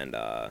 you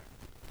don't.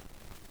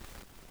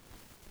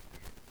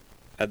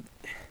 And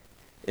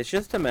it's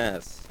just a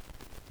mess.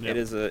 Yeah. It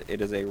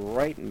is a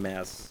right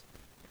mess,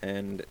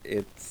 and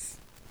it's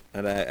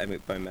And I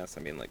mean, by mess,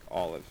 I mean like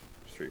all of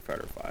Street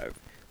Fighter V.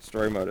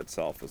 Story mode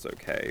itself was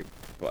okay,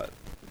 but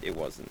it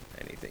wasn't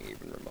anything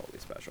even remotely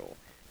special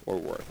or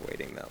worth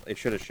waiting. That it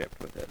should have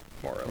shipped with it,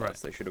 more or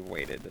less. They should have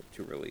waited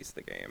to release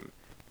the game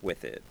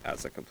with it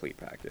as a complete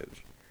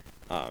package,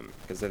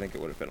 because I think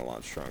it would have been a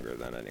lot stronger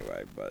then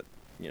anyway. But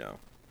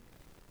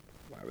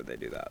why would they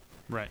do that?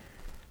 Right.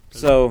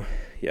 So,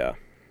 yeah.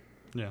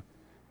 Yeah.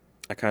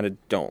 I kind of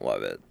don't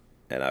love it,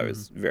 and I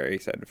was very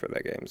excited for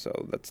that game,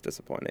 so that's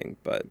disappointing.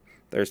 But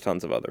there's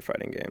tons of other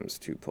fighting games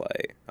to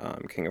play.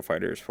 King of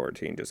Fighters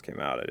 14 just came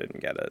out. I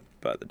didn't get it,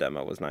 but the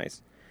demo was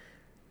nice.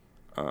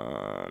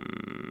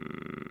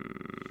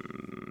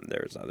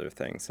 There's other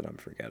things that I'm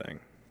forgetting,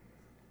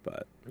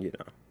 but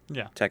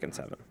Yeah. Tekken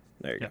 7.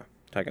 There you Yeah. go.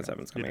 Tekken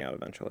 7's coming out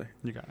eventually.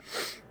 You got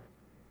it.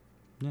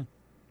 Yeah.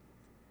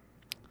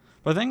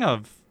 But I think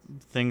of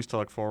things to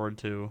look forward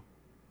to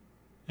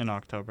in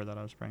October that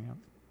I was bringing up.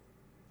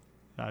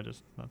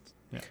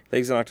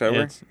 Things in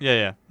October?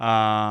 Yeah.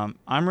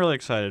 I'm really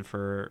excited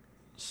for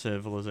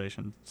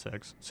Civilization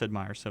 6. Sid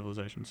Meier's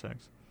Civilization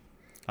 6.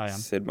 I am.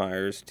 Sid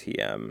Meier's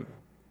TM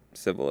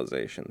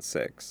Civilization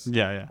 6.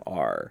 Yeah.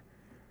 R.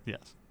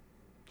 Yes.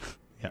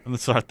 Yeah. I'm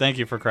sorry. Thank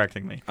you for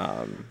correcting me.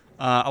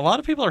 A lot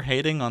of people are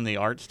hating on the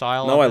art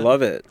style. No, I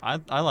love it.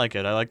 I like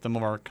it. I like the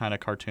more kind of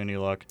cartoony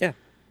look. Yeah.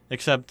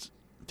 Except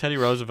Teddy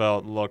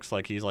Roosevelt looks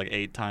like he's like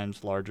 8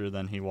 times larger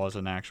than he was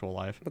in actual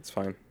life. That's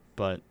fine.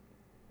 But,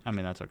 I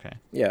mean, that's okay.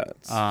 Yeah,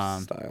 it's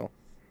style.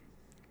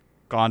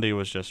 Gandhi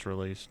was just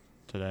released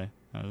today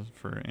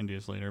for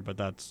India's leader, but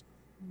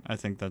I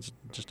think that's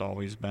just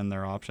always been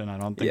their option. I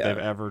don't think they've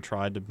ever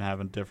tried to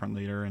have a different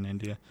leader in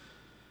India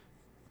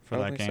for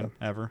that game,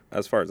 ever.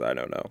 As far as I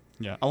know, no.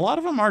 Yeah. A lot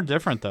of them are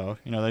different, though.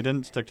 They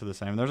didn't stick to the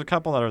same. There's a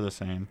couple that are the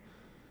same.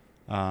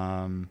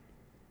 I'm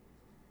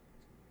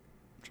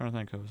trying to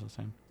think who was the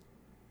same.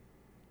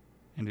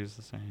 India's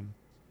the same.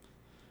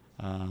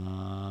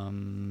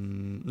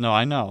 No,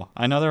 I know.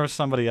 I know there was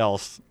somebody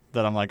else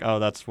that I'm like, oh,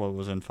 that's what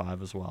was in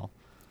 5 as well.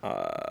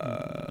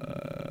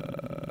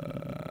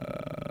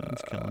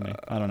 It's killing me.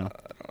 I don't know.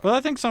 But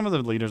I think some of the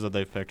leaders that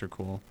they've picked are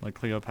cool. Like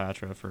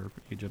Cleopatra for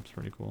Egypt's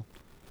pretty cool.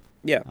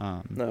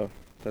 Yeah. No,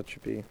 that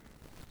should be.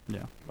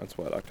 Yeah. That's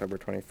what, October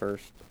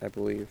 21st, I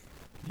believe.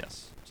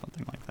 Yes,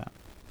 something like that.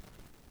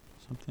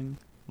 Something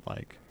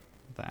like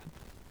that.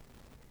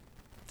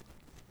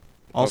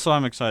 Also,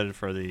 I'm excited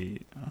for the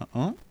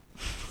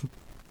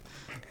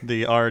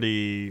the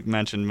already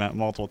mentioned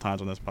multiple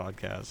times on this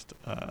podcast,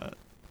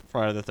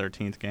 Friday the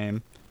 13th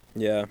game.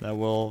 Yeah. That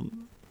will,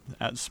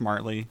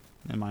 smartly,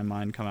 in my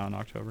mind, come out in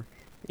October.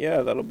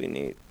 Yeah, that'll be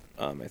neat.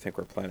 I think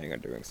we're planning on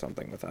doing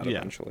something with that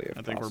eventually, if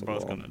I think possible. we're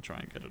both going to try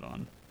and get it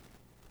on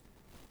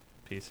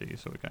PC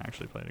so we can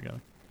actually play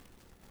together.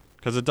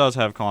 Because it does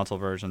have console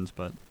versions,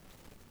 but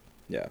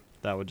yeah,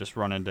 that would just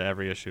run into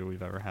every issue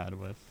we've ever had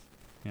with,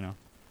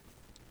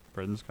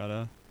 Britain's got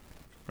a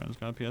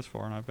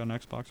PS4 and I've got an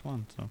Xbox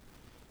One, so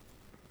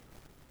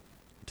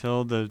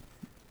till the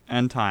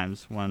end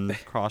times when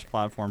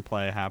cross-platform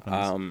play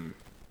happens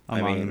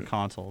among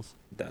consoles.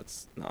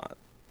 That's not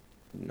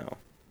no.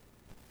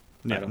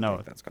 Yeah, I don't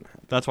think that's gonna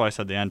happen. That's why I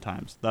said the end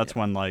times. That's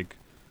when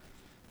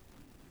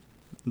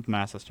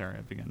mass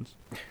hysteria begins.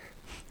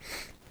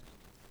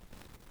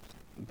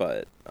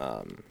 But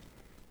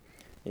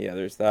yeah,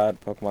 there's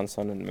that. Pokemon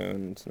Sun and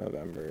Moon. It's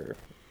November.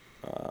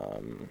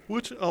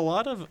 Which a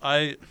lot of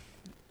I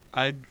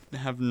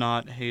have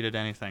not hated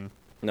anything.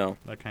 No.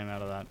 That came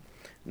out of that.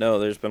 No,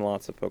 there's been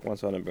lots of Pokemon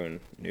Sun and Moon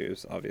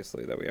news,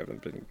 obviously, that we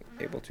haven't been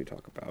able to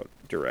talk about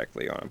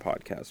directly on a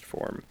podcast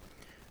form.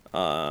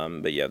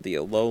 But yeah, the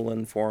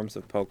Alolan forms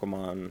of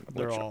Pokemon,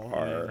 which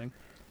are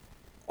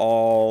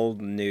all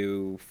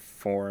new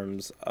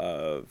forms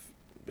of.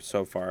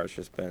 So far, it's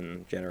just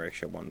been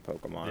Generation 1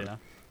 Pokemon.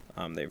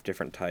 Yeah. They have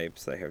different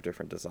types. They have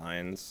different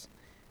designs.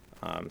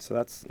 So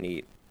that's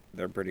neat.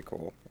 They're pretty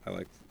cool. I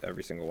like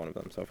every single one of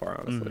them so far,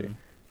 honestly.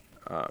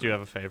 Mm-hmm. Do you have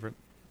a favorite?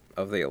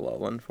 Of the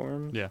Alolan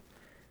forms? Yeah.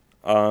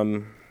 I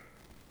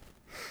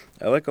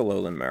like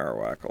Alolan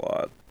Marowak a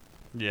lot.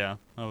 Yeah,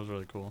 that was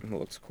really cool. It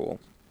looks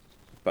cool.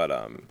 But,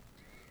 I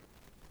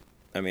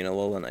mean,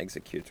 Alolan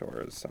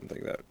Executor is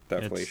something that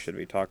definitely should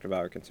be talked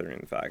about, considering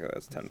the fact that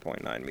it's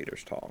 10.9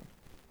 meters tall.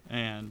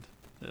 And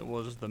it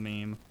was the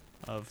meme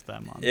of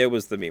that month. It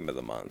was the meme of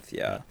the month,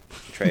 yeah.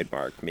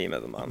 Trademark meme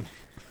of the month.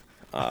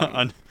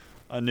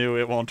 A new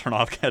 "it won't turn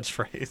off"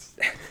 catchphrase.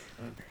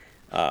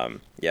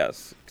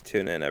 Yes,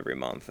 tune in every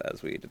month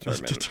as we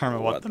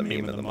determine what the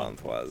meme of the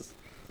month was.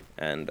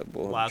 And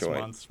we'll Last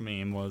month's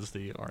meme was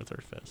the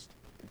Arthur fist.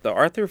 The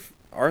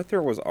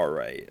Arthur was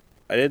alright.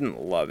 I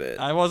didn't love it.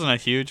 I wasn't a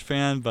huge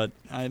fan, but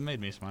it made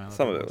me smile.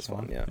 Some of it was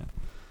fun, yeah.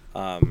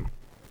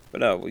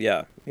 But no,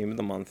 yeah, meme of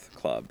the month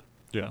club.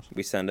 Yeah.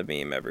 We send a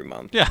meme every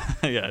month. Yeah,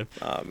 yeah.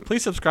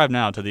 Please subscribe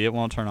now to the "It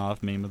Won't Turn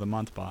Off" meme of the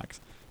month box.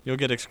 You'll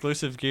get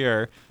exclusive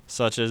gear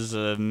such as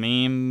a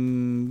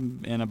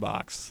meme in a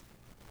box.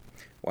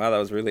 Wow, that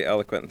was really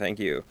eloquent. Thank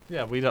you.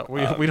 Yeah, we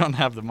don't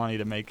have the money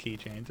to make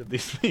keychains of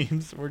these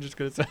memes. We're just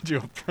gonna send you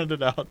a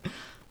printed out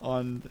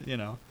on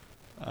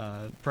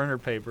printer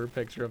paper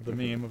picture of the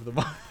meme of the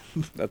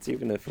month. That's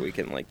even if we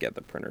can like get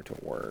the printer to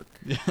work.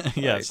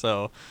 Yeah, Like-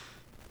 so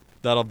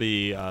that'll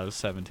be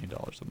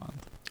 $17 a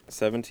month.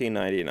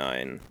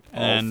 $17.99.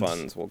 All And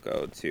funds will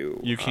go to.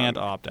 You can't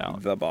opt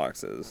out. The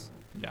boxes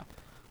Yeah.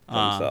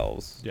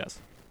 themselves. Yes.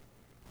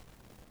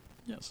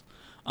 Yes.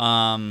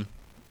 I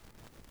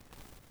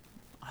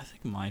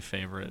think my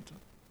favorite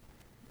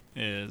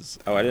is.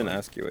 Oh, I didn't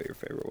ask you what your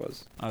favorite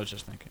was. I was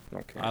just thinking.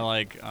 Okay. I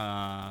like.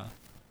 I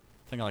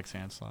think I like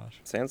Sand Slash.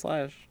 Sand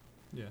Slash.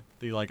 Yeah.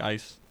 The like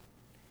ice.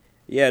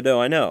 Yeah,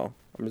 no, I know.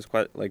 I'm just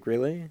quite like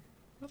really.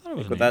 I thought it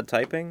was With neat. that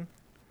typing,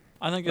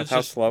 I think with it's how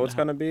just slow it's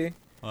gonna be.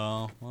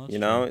 Well, that's You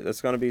know, true.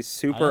 it's gonna be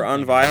super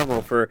don't think-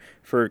 unviable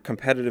for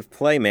competitive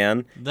play,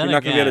 man. Then You're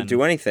not gonna be able to again-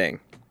 do anything.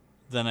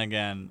 Then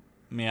again,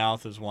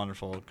 Meowth is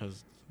wonderful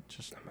because it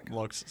just Oh my God.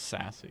 looks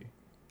sassy.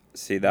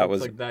 See, that Looks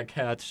was like that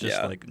cat's just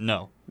yeah. like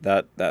no.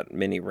 that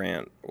mini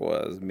rant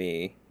was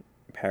me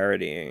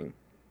parodying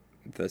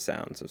the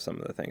sounds of some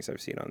of the things I've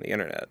seen on the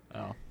internet,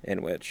 Oh.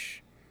 in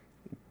which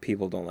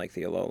people don't like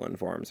the Alolan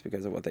forms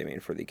because of what they mean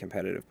for the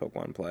competitive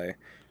Pokemon play,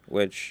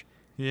 which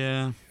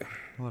Yeah.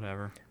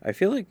 Whatever. I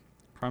feel like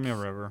Crimea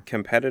River.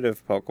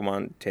 competitive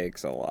Pokemon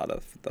takes a lot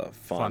of the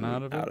fun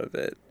out of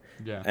it?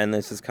 Yeah. And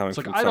this is coming It's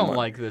like from I don't someone.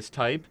 like this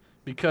type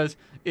because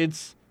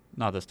it's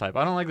not this type.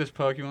 I don't like this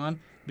Pokemon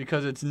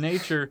because its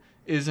nature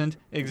isn't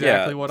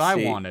exactly what I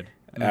see, wanted.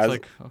 And as- it's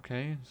like,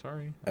 okay,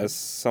 sorry. As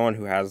someone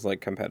who has like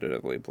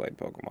competitively played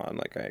Pokemon,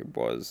 like I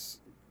was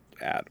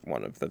at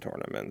one of the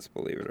tournaments,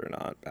 believe it or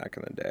not, back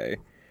in the day.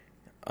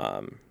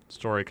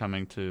 Story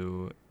coming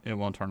to It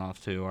Won't Turn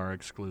Off to our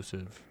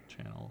exclusive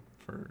channel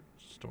for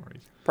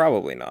stories.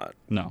 Probably not,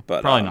 No,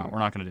 But, probably not. We're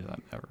not going to do that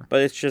ever.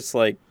 but it's just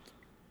like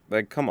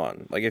come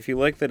on, like if you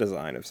like the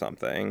design of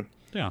something,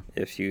 Yeah.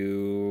 if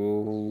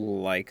you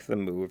like the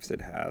moves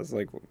it has,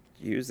 like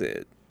use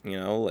it, you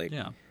know, like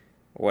Yeah.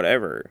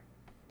 whatever.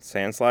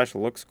 Sandslash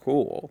looks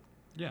cool.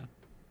 Yeah.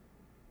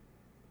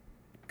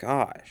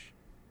 Gosh.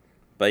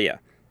 But yeah,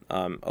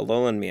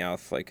 Alolan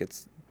Meowth, like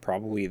it's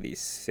probably the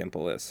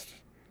simplest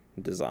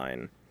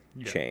design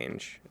Yeah.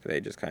 change. They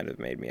just kind of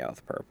made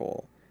Meowth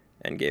purple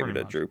and gave Pretty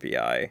it a much. droopy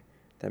eye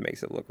that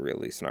makes it look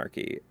really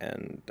snarky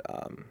and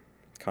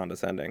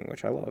condescending,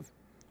 which I love.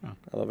 Oh.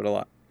 I love it a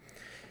lot.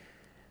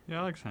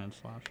 Yeah, I like Sand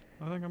Slash.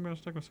 I think I'm going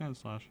to stick with Sand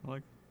Slash.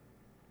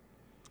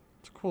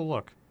 It's a cool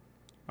look.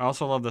 I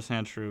also love the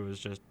Sandshrew is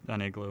just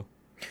an igloo.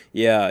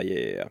 Yeah.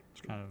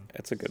 It's kind of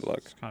It's a good look.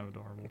 It's kind of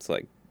adorable. It's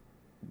like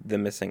the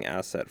missing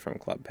asset from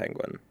Club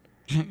Penguin.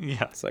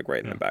 Yeah. It's like right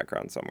in Yeah. the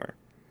background somewhere.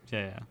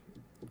 Yeah.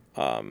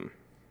 And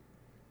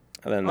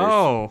then there's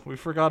Oh, we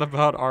forgot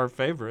about our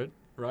favorite,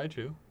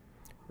 Raichu.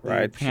 The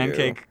Raichu.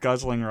 pancake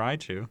guzzling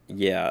Raichu.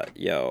 Yeah,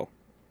 yo.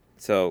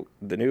 So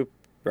the new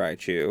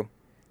Raichu,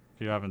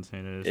 If you haven't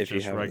seen it, it's if you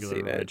just haven't regular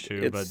seen it,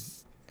 Raichu, but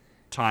it's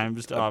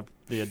times up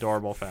the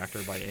adorable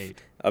factor by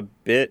 8. a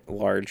bit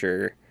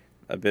larger,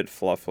 a bit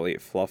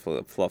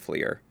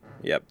fluffier.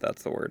 Yep,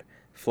 that's the word.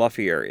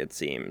 Fluffier, it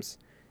seems.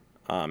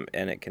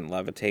 And it can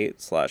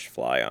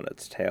levitate/fly on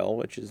its tail,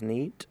 which is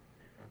neat.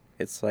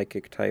 It's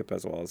psychic type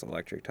as well as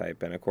electric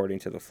type, and according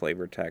to the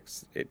flavor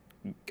text, it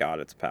got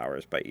its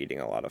powers by eating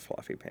a lot of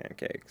fluffy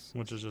pancakes.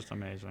 Which is just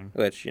amazing.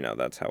 Which, you know,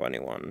 that's how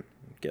anyone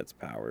gets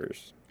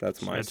powers.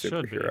 That's my It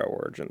should be. superhero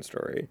origin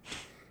story.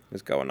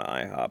 Is going to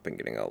IHOP and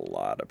getting a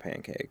lot of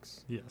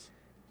pancakes. Yes.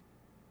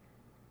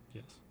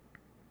 Yes.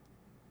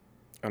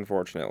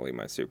 Unfortunately,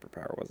 my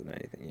superpower wasn't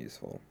anything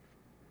useful.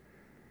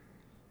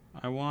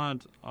 I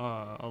want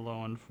a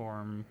low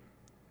form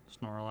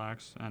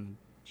Snorlax and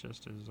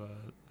just as a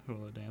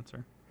hula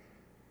dancer.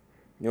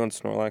 You want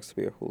Snorlax to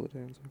be a hula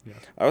dancer? Yes.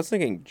 I was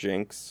thinking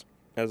Jinx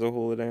as a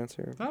hula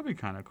dancer That'd be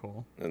kind of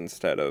cool.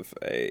 instead of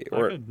a...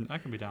 I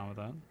could be down with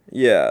that.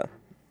 Yeah,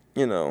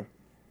 you know,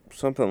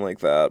 something like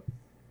that.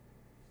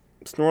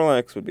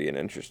 Snorlax would be an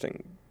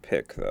interesting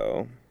pick,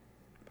 though.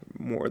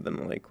 More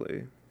than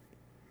likely.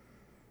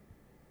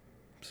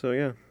 So,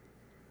 yeah.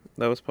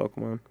 That was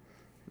Pokemon.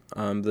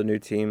 The new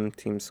team,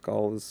 Team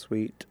Skull, is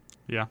sweet.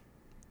 Yeah.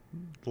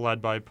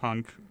 Led by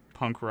punk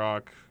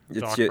rock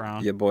Doc It's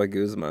Brown. your boy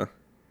Guzma.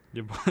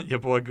 Your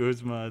boy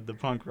Guzma, the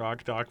punk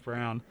rock Doc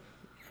Brown.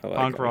 I like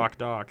Punk him. rock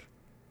Doc.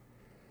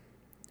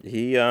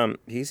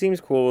 He seems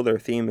cool. Their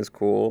theme is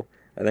cool.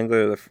 I think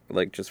they're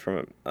just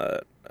from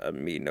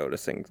me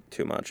noticing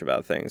too much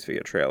about things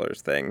via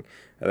trailers thing.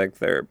 I think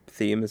their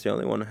theme is the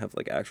only one to have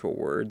like actual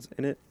words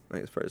in it,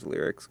 like as far as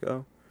lyrics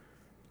go,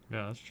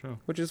 Yeah, that's true.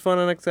 which is fun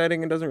and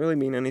exciting and doesn't really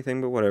mean anything,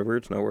 but whatever.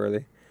 It's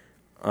noteworthy.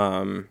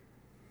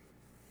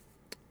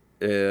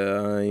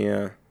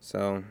 Yeah.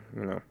 So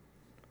you know,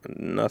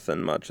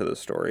 nothing much of the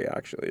story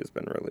actually has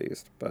been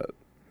released, but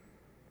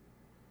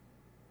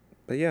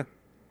yeah.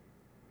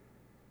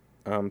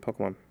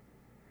 Pokemon.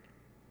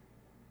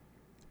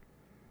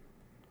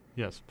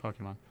 Yes,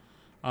 Pokemon.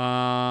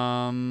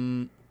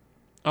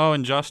 Oh,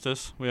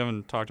 Injustice. We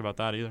haven't talked about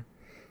that either.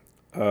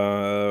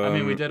 I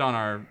mean, we did on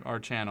our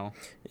channel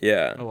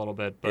Yeah. a little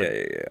bit, but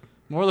Yeah.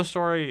 more of the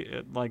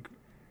story,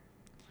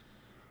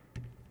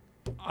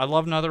 I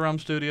love NetherRealm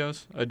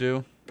Studios. I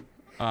do.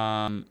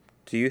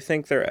 Do you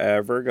think they're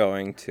ever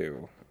going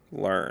to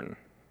learn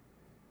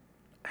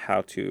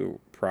how to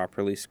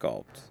properly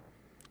sculpt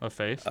A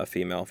face? a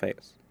female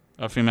face?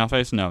 A female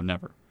face? No,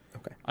 never.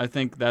 Okay. I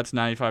think that's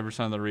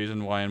 95% of the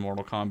reason why in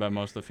Mortal Kombat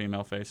most of the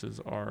female faces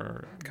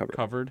are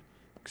covered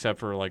except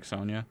for like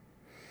Sonya.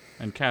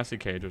 And Cassie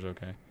Cage was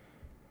okay.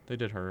 They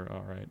did her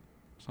all right.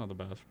 It's not the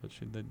best, but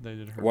they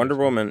did her. Wonder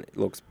Woman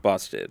looks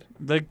busted.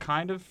 They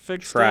kind of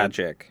fixed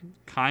Tragic. it.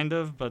 Kind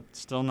of, but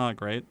still not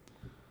great.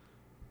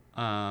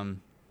 But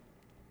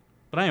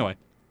anyway,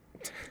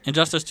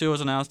 Injustice 2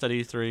 was announced at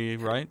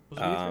E3, right? Was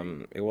it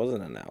E3? It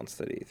wasn't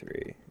announced at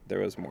E3. There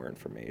was more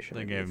information.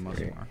 They gave us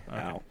more. Okay.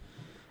 Ow.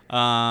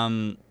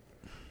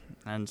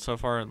 And so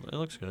far it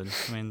looks good.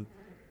 I mean,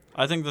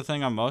 I think the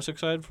thing I'm most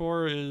excited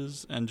for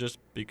is, and just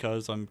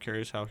because I'm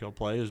curious how he'll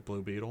play, is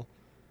Blue Beetle.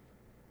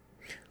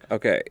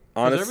 Okay,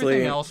 honestly,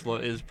 everything else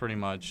is pretty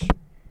much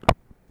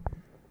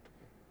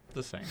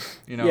the same.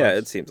 You know. Yeah,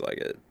 it seems like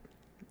it.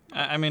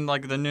 I mean,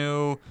 like the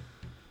new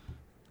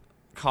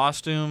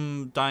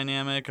costume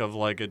dynamic of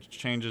like it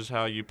changes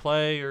how you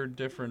play or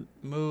different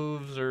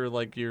moves or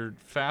like you're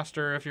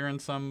faster if you're in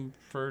some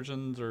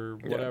versions or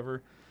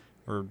whatever.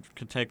 Or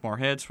could take more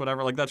hits,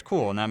 whatever. Like, that's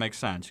cool, and that makes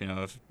sense. You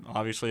know, if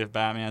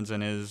Batman's in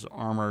his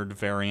armored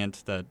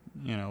variant that,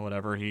 you know,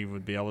 whatever, he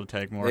would be able to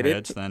take more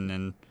hits than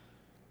in,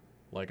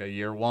 like, a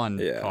year one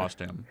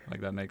costume.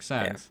 Like, that makes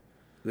sense.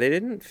 Yeah. They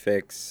didn't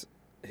fix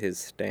his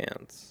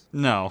stance.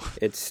 No.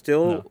 It's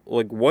still,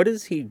 like, what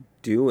is he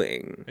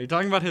doing? Are you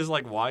talking about his,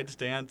 like, wide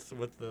stance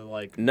with the,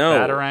 like, no,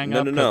 batarang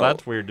up? No.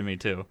 That's weird to me,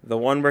 too. The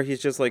one where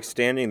he's just, like,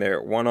 standing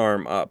there, one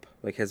arm up,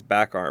 like, his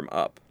back arm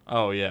up.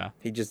 Oh, yeah.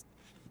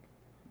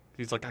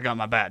 He's like, I got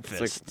my bat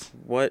fist. It's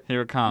like, what?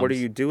 Here it comes. What are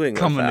you doing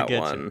with that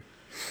one? You.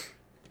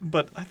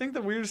 But I think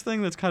the weirdest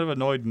thing that's kind of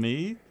annoyed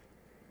me,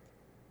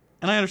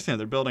 and I understand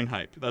they're building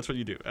hype. That's what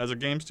you do. As a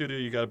game studio,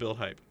 you got to build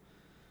hype.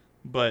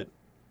 But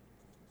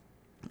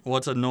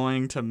what's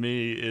annoying to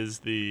me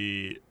is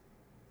we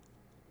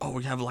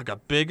have like a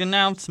big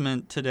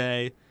announcement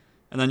today.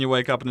 And then you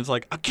wake up and it's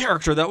like a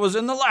character that was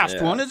in the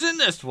last one is in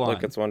this one.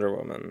 Look, it's Wonder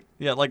Woman.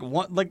 Yeah,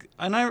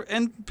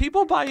 and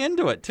people buy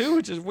into it too,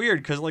 which is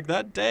weird because like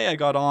that day I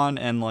got on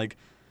and like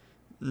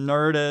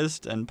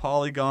Nerdist and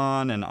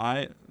Polygon and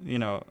IGN,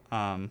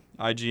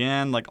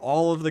 like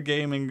all of the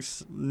gaming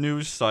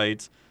news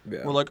sites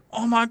were like,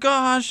 oh my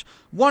gosh,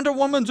 Wonder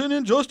Woman's in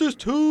Injustice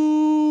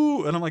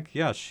 2, and I'm like,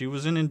 yeah, she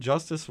was in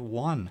Injustice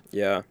 1.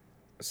 Yeah,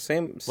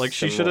 same. Like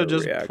she should have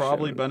just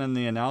probably been in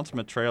the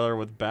announcement trailer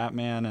with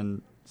Batman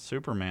and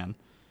Superman.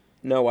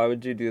 No, why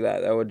would you do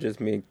that? That would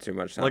just make too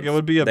much sense. Like it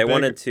would be They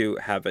wanted to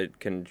have it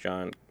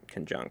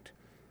conjunct.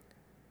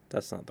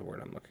 That's not the word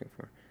I'm looking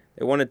for.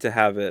 They wanted to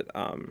have it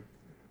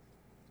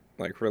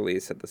like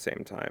release at the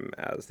same time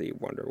as the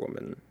Wonder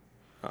Woman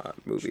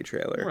movie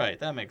trailer. Right,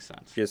 that makes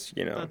sense. Just,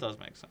 you know, that does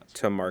make sense.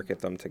 To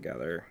market them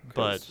together.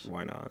 But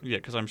why not? Yeah,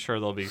 because I'm sure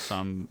there'll be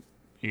some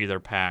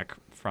either pack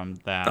from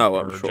that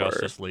or I'm sure.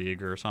 Justice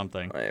League or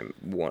something. I am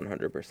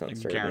 100% certain.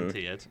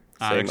 Guarantee it.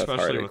 Same with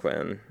Harley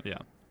Quinn. Yeah.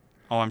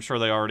 Oh, I'm sure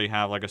they already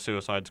have like a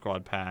Suicide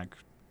Squad pack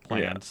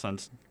planned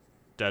since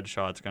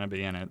Deadshot's going to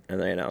be in it. And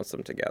they announced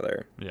them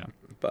together. Yeah.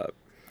 But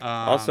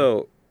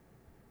also,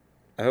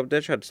 I hope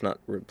Deadshot's not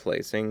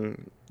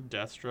replacing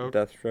Deathstroke.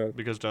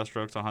 Because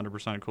Deathstroke's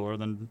 100% cooler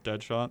than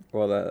Deadshot.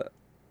 Well,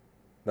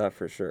 that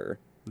for sure.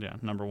 Yeah,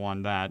 number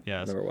one, that,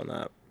 yes. Number one,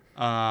 that.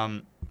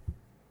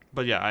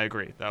 But yeah, I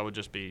agree. That would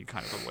just be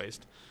kind of a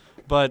waste.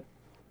 But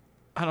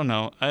I don't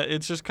know.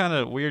 It's just kind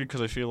of weird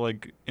because I feel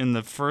like in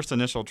the first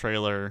initial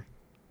trailer,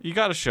 you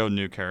got to show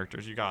new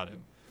characters. You got to.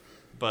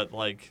 But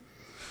like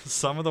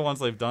some of the ones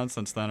they've done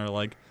since then are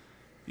like,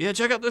 yeah,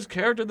 check out this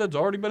character that's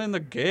already been in the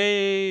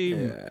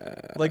game.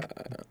 Yeah. Like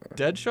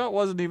Deadshot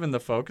wasn't even the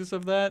focus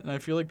of that, and I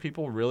feel like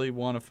people really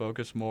want to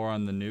focus more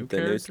on the new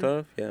character. The new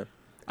stuff, yeah.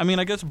 I mean,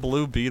 I guess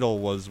Blue Beetle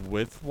was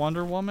with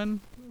Wonder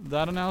Woman,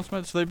 that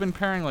announcement, so they've been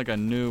pairing like a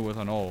new with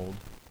an old.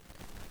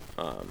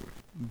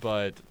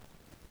 But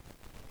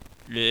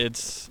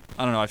it's,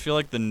 I don't know, I feel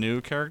like the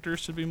new characters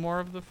should be more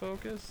of the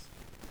focus.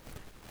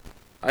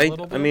 I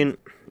mean,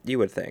 you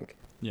would think.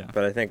 Yeah.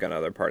 But I think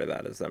another part of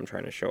that is them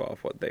trying to show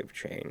off what they've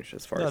changed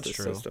as far as the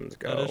systems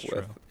go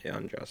with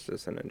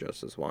Injustice and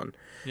Injustice 1.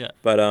 Yeah.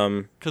 But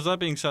because that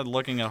being said,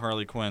 looking at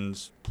Harley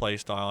Quinn's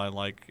playstyle, I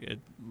like it,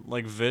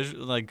 like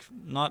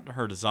not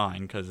her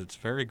design because it's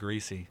very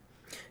greasy.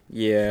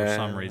 Yeah. For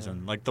some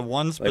reason, like the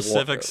one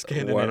specific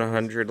skin in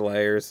 100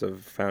 layers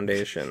of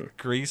foundation.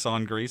 Grease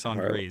on grease on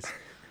grease.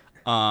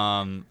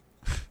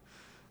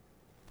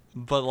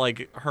 But,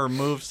 like, her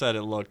moveset,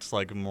 it looked,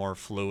 like, more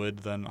fluid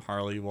than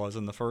Harley was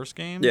in the first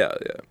game. Yeah,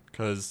 yeah.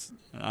 Because,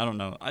 I don't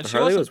know.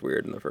 Harley was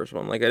weird in the first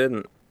one. Like, I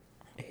didn't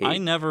hate...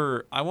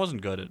 I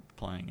wasn't good at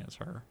playing as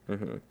her.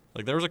 Mm-hmm.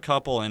 Like, there was a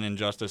couple in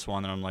Injustice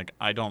 1 that I'm like,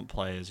 I don't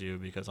play as you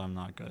because I'm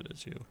not good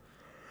as you.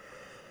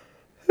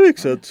 That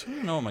makes sense. I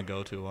don't know what my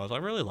go-to was. I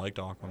really liked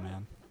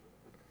Aquaman.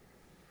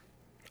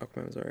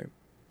 Aquaman was alright.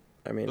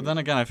 I mean... But then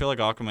again, I feel like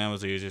Aquaman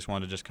was the easiest one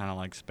to just kind of,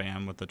 like,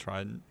 spam with the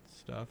trident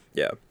stuff.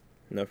 Yeah.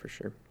 No, for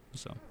sure.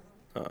 So,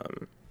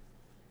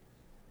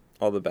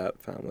 all the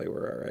Bat family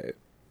were alright.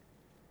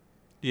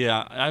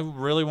 Yeah, I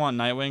really want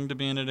Nightwing to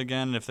be in it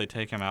again. And if they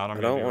take him out, I'm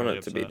I gonna don't be want really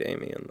it to upset. be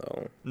Damian,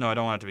 though. No, I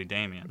don't want it to be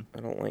Damian.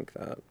 I don't like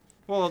that.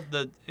 Well,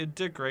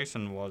 Dick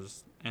Grayson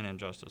was in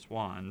Injustice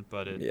 1,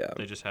 but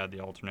they just had the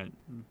alternate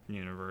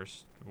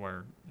universe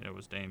where it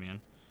was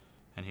Damian,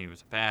 and he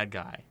was a bad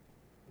guy.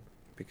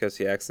 Because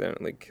he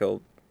accidentally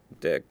killed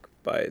Dick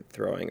by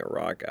throwing a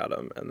rock at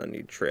him, and then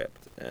he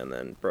tripped, and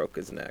then broke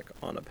his neck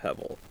on a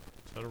pebble.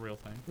 Is that a real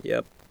thing?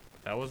 Yep.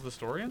 That was the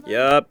story in that?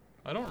 Yep.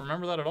 I don't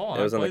remember that at all.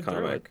 It was I in the played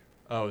through comic. it.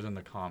 Oh, it was in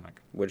the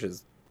comic. Which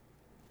is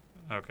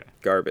Okay.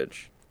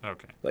 garbage.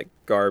 Okay. Like,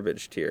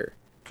 garbage tier.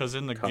 Because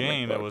in the Comic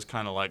game, it books. was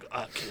kind of like,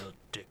 I killed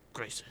Dick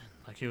Grayson.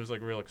 Like, he was,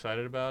 like, real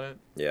excited about it.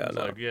 Yeah, He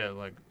was no.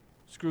 like,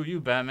 screw you,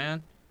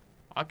 Batman.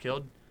 I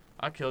killed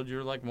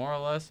your, like, more or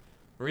less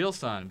real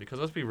son. Because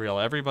let's be real,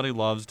 everybody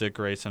loves Dick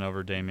Grayson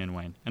over Damian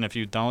Wayne. And if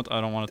you don't,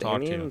 I don't want to talk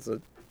to you. Damian's a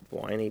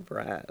whiny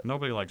brat.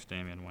 Nobody likes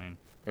Damian Wayne.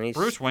 And he's,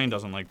 Bruce Wayne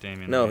doesn't like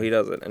Damian No, Wayne. he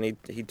doesn't. And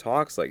he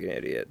talks like an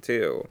idiot,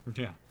 too.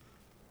 Yeah.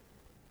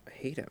 I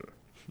hate him.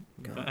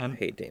 God, And- I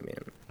hate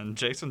Damian. And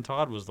Jason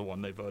Todd was the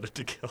one they voted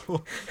to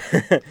kill.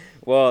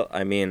 Well,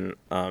 I mean,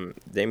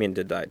 Damian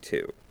did die,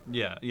 too.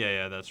 yeah,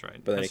 that's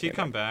right. But then Has he he came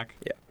come back?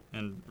 Yeah.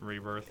 In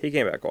Rebirth? He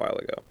came back a while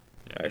ago.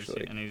 Yeah,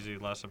 actually. And is he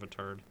less of a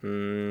turd?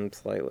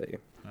 Slightly.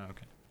 Oh,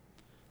 okay.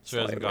 So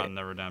he hasn't Slightly. gotten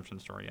the redemption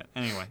story yet.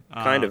 Anyway.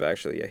 Kind of,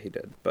 actually. Yeah, he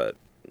did. But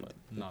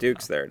not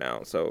Duke's now. there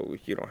now, so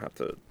you don't have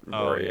to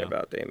Oh, worry yeah.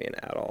 about Damian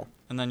at all.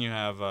 And then you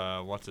have,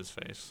 what's his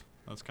face?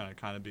 That's kind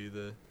of be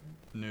the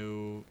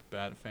new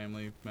Bat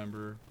family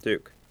member.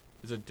 Duke.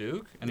 Is it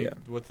Duke? And Yeah.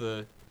 he, with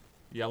the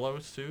yellow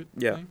suit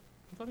Yeah. thing?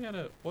 I thought he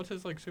had what's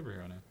his, like,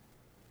 superhero name?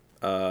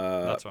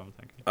 Uh, That's what I'm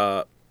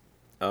thinking.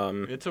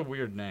 um, It's a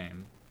weird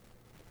name.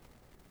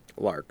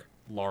 Lark.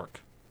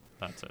 Lark.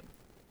 That's it.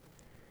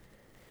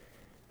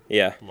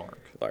 Yeah, Lark.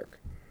 Lark.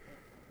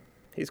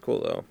 He's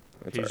cool, though.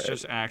 It's He's alright.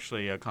 just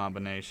actually a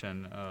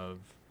combination of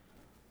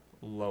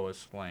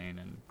Lois Lane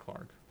and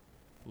Clark.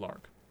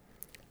 Lark.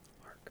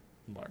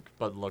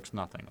 But looks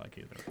nothing like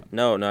either of them.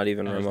 No, not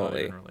even And it's not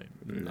remotely. even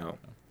related. No.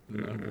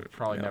 Would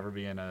probably No. never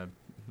be in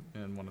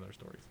one of their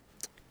stories.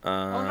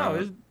 Oh,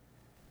 no,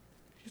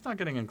 he's not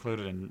getting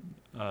included in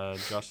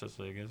Justice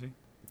League, is he?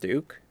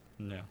 Duke?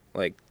 No.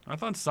 Like, I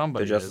thought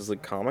somebody the Justice is.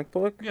 League comic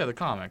book? Yeah, the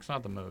comics,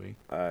 not the movie.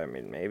 I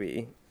mean,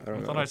 maybe. I don't I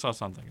know. thought I saw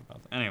something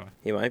about that. Anyway.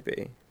 He might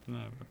be. No,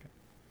 okay.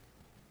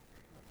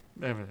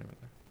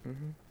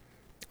 Everything.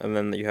 And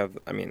then you have,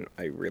 I mean,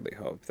 I really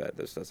hope that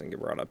this doesn't get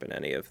brought up in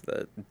any of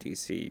the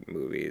DC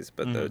movies,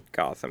 but the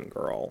Gotham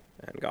Girl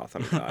and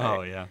Gotham Guy.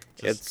 Oh, yeah.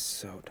 It's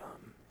so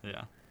dumb.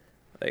 Yeah.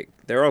 Like,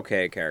 they're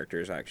okay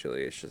characters,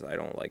 actually. It's just I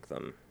don't like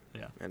them.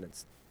 Yeah. And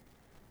it's...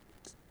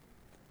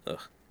 Ugh.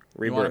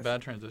 You want a Rebirth.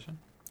 bad transition?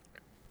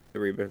 The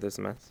Rebirth is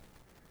a mess.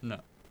 No.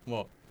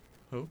 Well,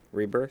 who?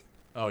 Rebirth?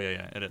 Oh,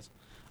 yeah, it is.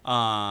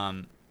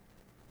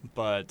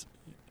 But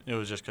it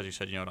was just because you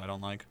said, you know what I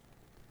don't like?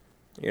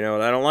 You know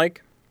what I don't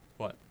like?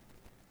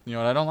 You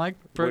know what I don't like,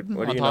 Burton,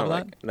 What do on you top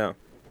not of like? No.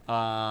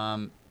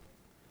 that?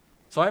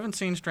 So I haven't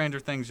seen Stranger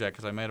Things yet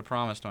because I made a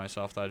promise to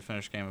myself that I'd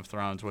finish Game of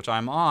Thrones, which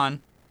I'm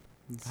on.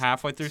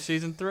 Halfway through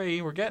season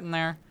 3. We're getting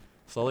there.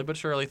 Slowly but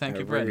surely. Thank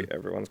you, Britain.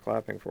 Everyone's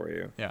clapping for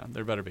you. Yeah,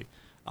 there better be.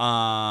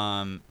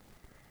 But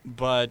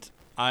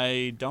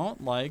I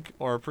don't like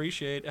or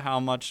appreciate how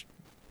much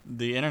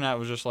the internet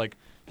was just like,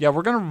 yeah,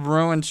 we're going to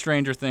ruin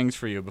Stranger Things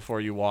for you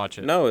before you watch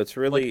it. No, it's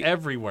really... Like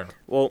everywhere.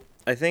 Well,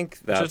 I think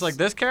that's... It's just like,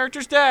 this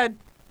character's dead.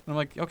 I'm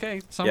like,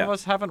 okay, some Yeah. of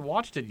us haven't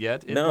watched it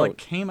yet. It No. like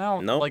came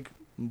out Nope. like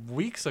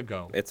weeks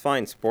ago. It's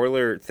fine.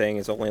 Spoiler thing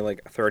is only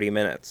like 30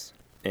 minutes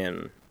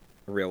in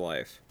real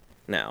life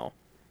now.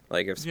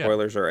 Like, if Yeah.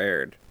 spoilers are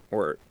aired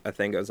or a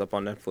thing goes up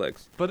on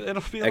Netflix, But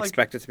it'll be like,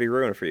 expect it to be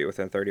ruined for you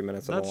within 30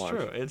 minutes of the that's launch.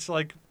 true. It's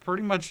like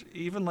pretty much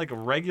even like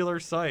regular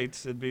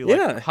sites. It'd be like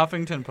Yeah.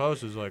 Huffington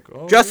Post is like,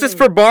 oh, Justice yeah.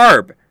 for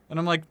Barb! And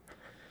I'm like,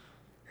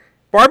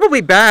 Barb will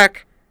be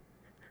back!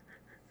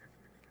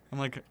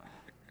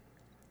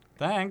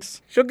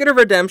 thanks. She'll get her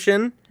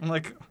redemption. I'm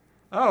like,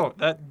 oh,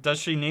 does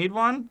she need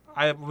one?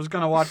 I was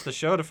gonna watch the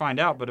show to find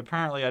out, but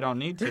apparently I don't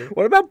need to.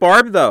 What about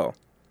Barb, though?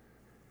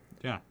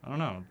 Yeah, I don't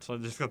know. So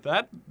just got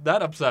that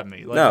upset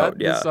me. Like, No, that,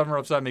 yeah. This summer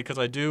upset me because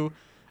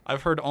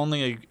I've heard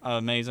only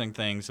amazing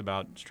things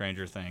about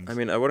Stranger Things. I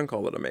mean, I wouldn't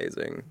call it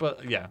amazing.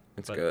 but yeah,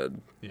 It's but,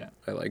 good. Yeah,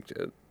 I liked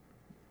it.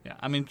 yeah.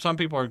 I mean, some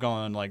people are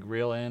going like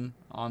real in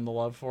on the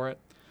love for it,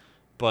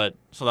 but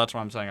so that's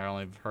why I'm saying I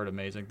only have heard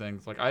amazing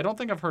things. Like, I don't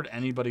think I've heard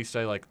anybody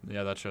say like,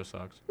 yeah, that show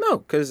sucks. No,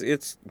 because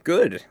it's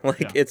good.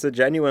 Like, Yeah. it's a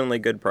genuinely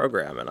good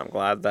program, and I'm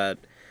glad that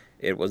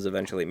it was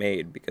eventually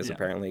made because Yeah.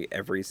 apparently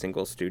every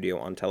single studio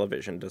on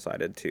television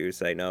decided to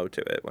say no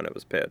to it when it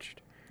was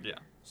pitched. Yeah.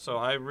 So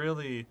I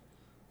really,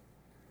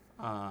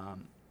 I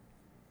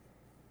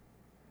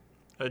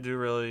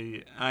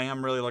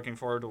am really looking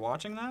forward to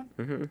watching that,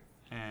 Mm-hmm.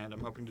 and I'm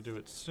hoping to do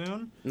it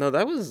soon. No,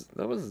 that was.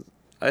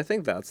 I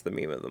think that's the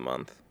meme of the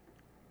month.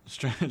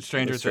 Stranger The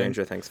Things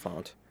Stranger Things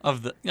font.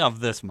 of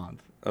this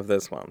month. of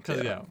this month.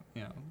 Because,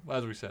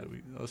 as we said,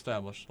 we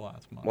established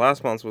last month.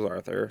 Last month's was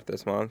Arthur.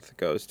 This month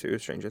goes to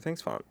Stranger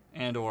Things font.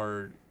 And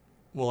or,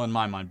 well, in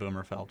my mind,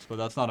 Boomer Phelps. But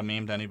that's not a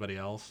meme to anybody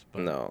else.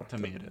 But No. to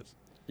me, it is.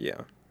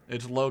 Yeah.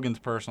 It's Logan's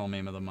personal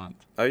meme of the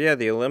month. Oh, yeah,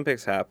 the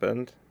Olympics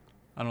happened.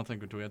 I don't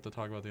think, do we have to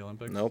talk about the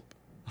Olympics? Nope.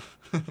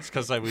 It's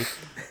because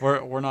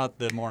we're not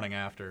the morning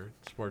after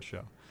sports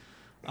show.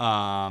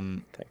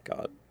 Thank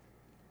God.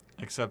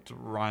 Except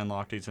Ryan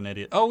Lochte's an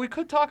idiot. Oh, we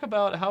could talk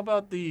about, how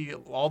about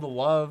all the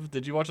love?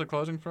 Did you watch the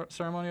closing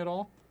ceremony at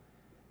all?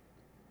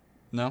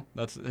 No?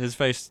 His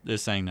face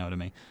is saying no to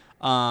me.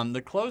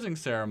 The closing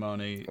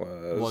ceremony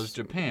was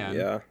Japan.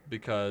 Yeah.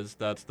 Because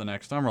that's the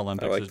next Summer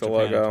Olympics. I like is the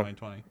Japan logo. in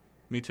 2020.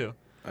 Me too.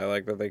 I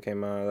like that they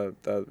came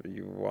out that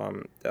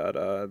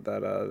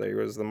there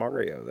was the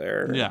Mario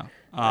there. Yeah.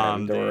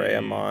 And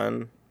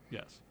Doraemon.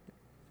 Yes.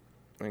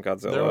 And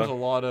Godzilla. There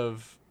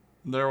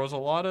was a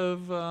lot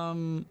of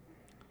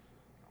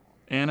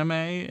anime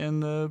in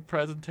the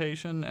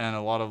presentation and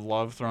a lot of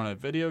love thrown at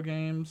video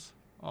games,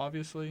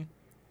 obviously.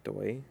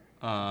 Doi.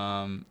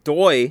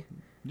 Doi.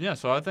 Yeah,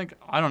 so I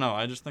don't know.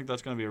 I just think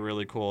that's going to be a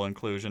really cool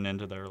inclusion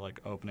into their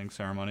opening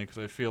ceremony because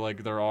I feel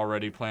like they're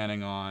already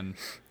planning on,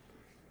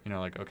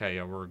 okay,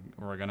 yeah, we're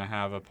going to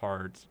have a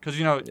part because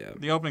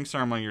the opening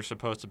ceremony you're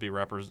supposed to be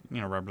representing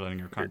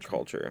your country,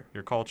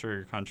 your culture,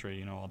 your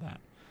country, all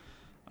that.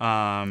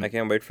 I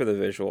can't wait for the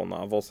visual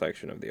novel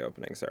section of the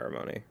opening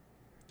ceremony.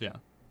 Yeah.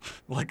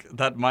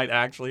 That might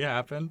actually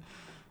happen,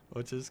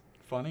 which is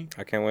funny.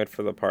 I can't wait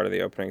for the part of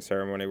the opening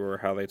ceremony where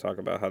how they talk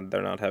about how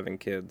they're not having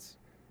kids.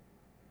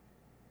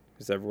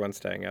 Because everyone's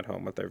staying at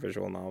home with their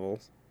visual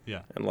novels.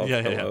 Yeah. And love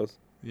pillows.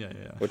 Yeah.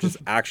 Which is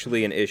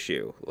actually an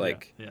issue.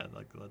 Let's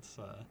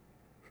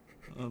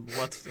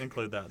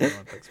include that in the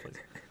Olympics, please.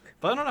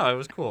 But I don't know. It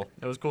was cool.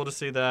 It was cool to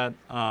see that.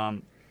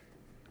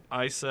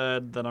 I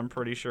said that I'm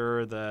pretty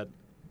sure that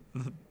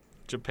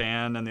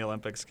Japan and the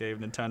Olympics gave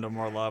Nintendo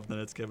more love than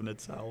it's given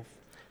itself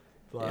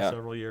the last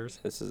several years.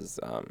 This is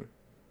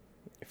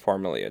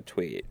formerly a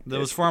tweet. There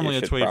was formerly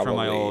a tweet from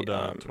my old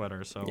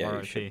Twitter, so yeah,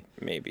 RIP. You should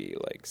maybe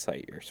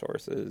cite your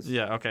sources.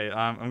 Yeah, okay.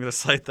 I'm going to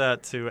cite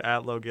that to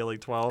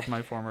 @LowGilly12,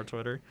 my former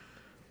Twitter.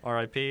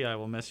 RIP, I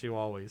will miss you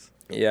always.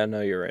 Yeah,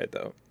 no, you're right,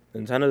 though.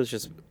 Nintendo's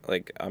just,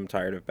 I'm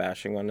tired of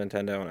bashing on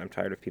Nintendo, and I'm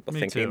tired of people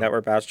thinking that we're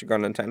bashing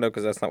on Nintendo,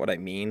 because that's not what I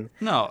mean.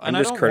 No, and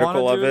I'm just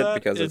critical of it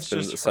because it's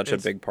been such a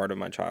big part of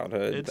my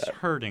childhood. It's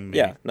hurting me.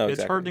 Yeah, no, exactly.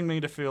 It's hurting me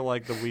to feel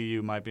like the Wii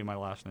U might be my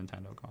last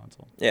Nintendo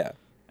console. Yeah.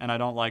 And I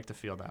don't like to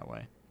feel that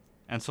way.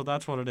 And so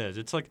that's what it is.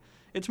 It's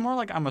more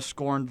like I'm a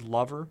scorned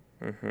lover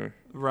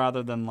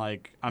rather than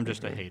I'm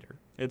just a hater.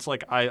 It's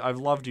I've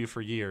loved you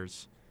for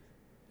years.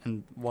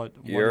 And what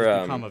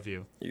has become of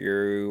you?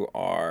 You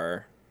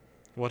are...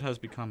 What has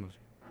become of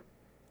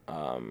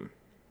you?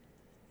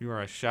 You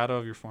are a shadow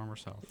of your former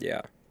self.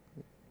 Yeah.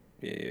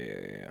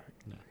 Yeah.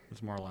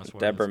 It's more or less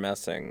what Deborah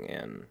Messing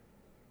and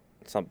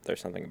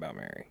There's Something About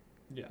Mary.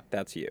 Yeah.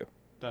 That's you.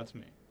 That's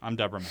me. I'm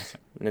Deborah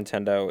Messing.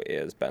 Nintendo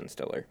is Ben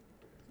Stiller.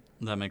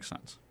 That makes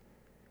sense.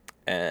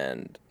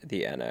 And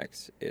the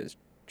NX is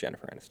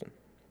Jennifer Aniston.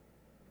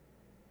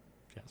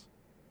 Yes.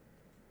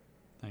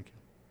 Thank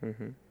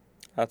you.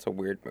 That's a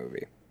weird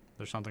movie.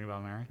 There's Something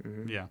About Mary?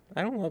 Yeah.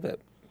 I don't love it.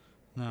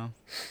 No.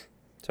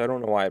 So I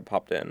don't know why it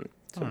popped in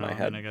to my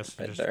head. I guess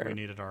we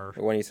needed our...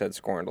 When you said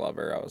scorned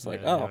lover, I was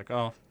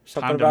oh,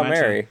 Something About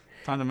Mary.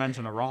 Time to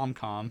mention a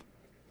rom-com.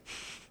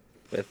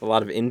 With a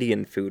lot of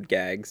Indian food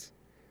gags.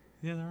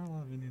 Yeah, there are a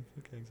lot of Indian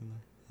food gags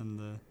in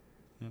there.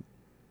 Yep.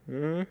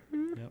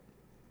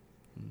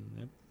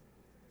 Yep.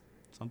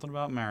 Something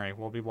About Mary.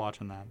 We'll be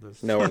watching that.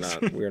 No, we're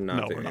not. We're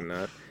not doing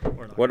that.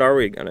 We're not. What are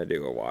we going to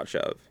do a watch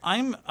of?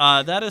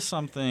 That is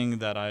something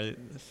that I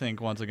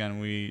think, once again,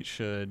 we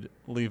should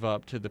leave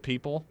up to the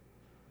people,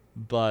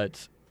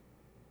 but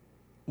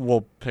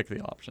we'll pick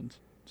the options.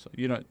 So,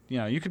 you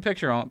can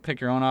pick your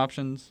own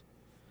options,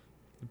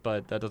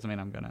 but that doesn't mean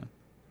I'm going to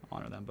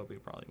honor them, but we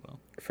probably will.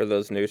 For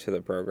those new to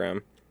the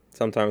program,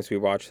 sometimes we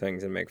watch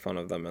things and make fun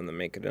of them and then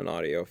make it an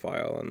audio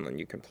file, and then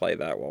you can play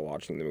that while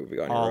watching the movie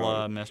on your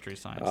own. Mystery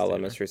Science Theater.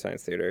 Mystery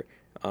Science Theater.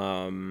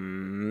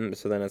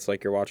 So then it's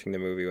like you're watching the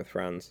movie with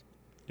friends.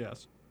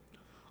 Yes.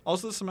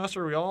 Also, this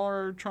semester, we all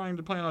are trying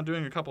to plan on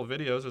doing a couple of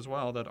videos as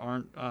well that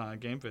aren't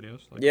game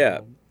videos.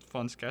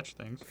 Fun sketch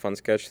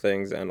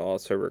things. And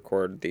also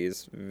record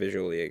these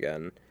visually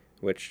again,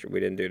 which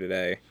we didn't do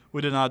today.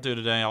 We did not do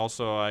today.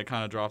 Also, I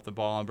kind of dropped the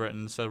ball on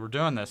Britain and said, we're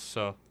doing this,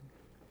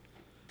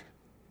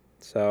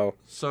 So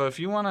if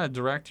you want to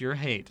direct your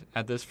hate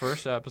at this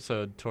first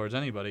episode towards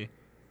anybody,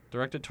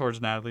 direct it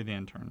towards Natalie the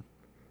intern.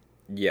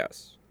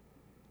 Yes.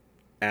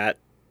 At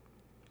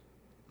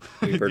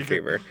Weebird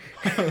Fever.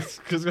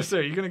 Because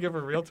are you going to give her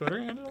a real Twitter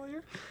handle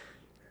here?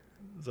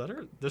 Is that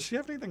her? Does she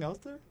have anything else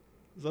there?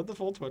 Is that the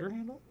full Twitter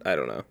handle? I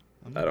don't know.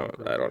 I don't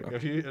know.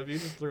 If you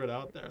just threw it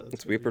out there.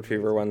 It's Weebird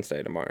Fever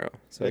Wednesday tomorrow.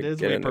 So it is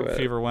Weebird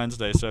Fever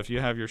Wednesday, so if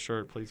you have your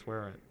shirt, please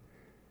wear it.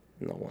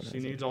 No one. She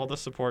needs all the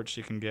support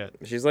she can get.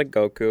 She's like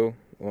Goku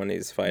when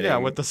he's fighting. Yeah,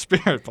 with the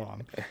spirit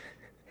bomb.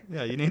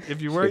 Yeah,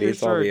 if you wear your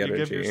shirt, you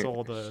give your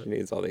soul to she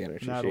needs all the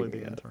energy. Natalie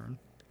the intern.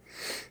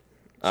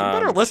 She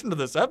better listen to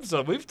this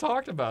episode. We've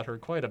talked about her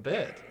quite a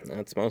bit.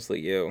 That's mostly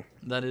you.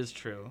 That is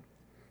true.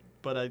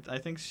 But I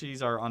think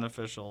she's our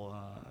unofficial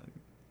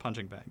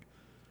punching bag.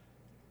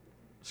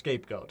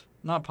 Scapegoat.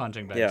 Not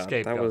punching bag, Yeah,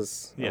 scapegoat.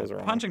 that was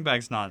wrong. Punching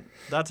bag's not.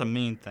 That's a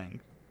mean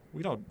thing.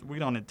 We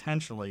don't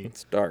intentionally.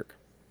 It's dark.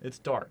 It's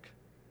dark.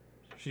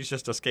 She's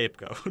just a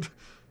scapegoat.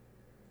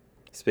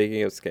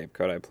 Speaking of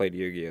scapegoat, I played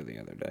Yu-Gi-Oh! The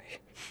other day.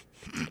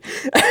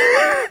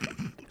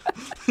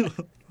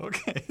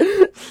 Okay.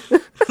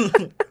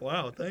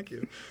 Wow, thank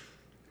you.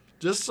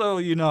 Just so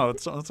you know,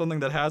 it's something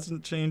that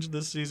hasn't changed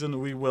this season.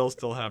 We will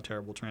still have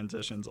terrible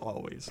transitions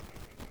always.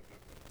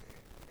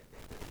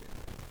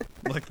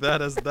 Like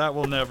that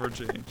will never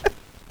change.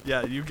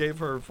 Yeah, you gave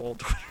her full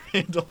Twitter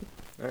handle.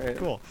 All right.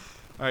 Cool.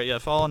 All right, yeah,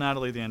 follow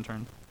Natalie the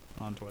intern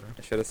on Twitter.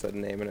 I should have said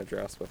name and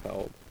address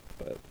withheld,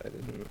 but I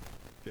didn't.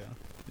 Yeah.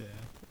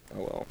 Oh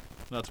well.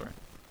 That's right.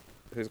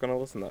 Who's gonna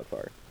listen that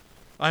far?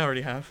 I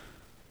already have.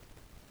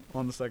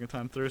 On the second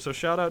time through. So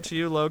shout out to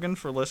you, Logan,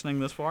 for listening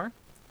this far.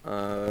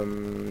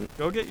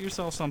 Go get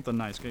yourself something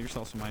nice. Get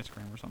yourself some ice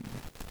cream or something.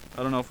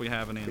 I don't know if we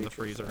have any in the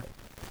freezer.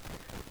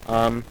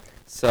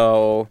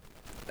 So,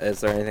 is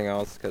there anything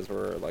else? Because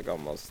we're like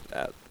almost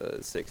at the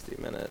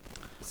 60-minute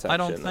section. I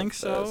don't think of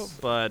so, this.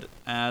 but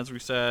as we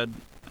said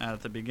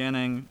at the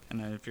beginning,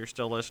 and if you're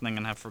still listening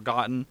and have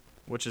forgotten,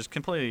 which is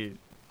completely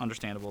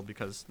understandable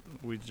because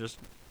we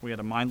had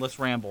a mindless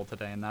ramble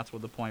today, and that's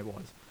what the point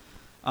was.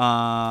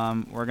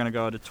 We're going to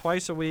go to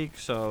twice a week,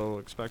 so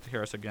expect to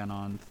hear us again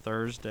on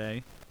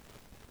Thursday.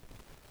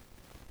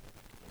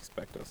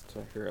 Expect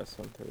to hear us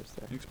on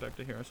Thursday.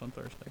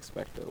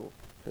 Expecto.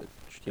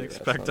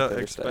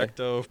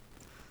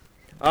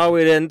 Oh,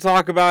 we didn't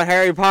talk about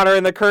Harry Potter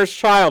and the Cursed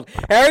Child.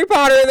 Harry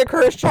Potter and the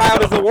Cursed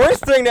Child is the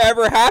worst thing to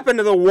ever happen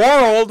to the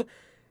world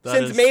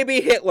since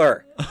maybe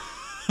Hitler.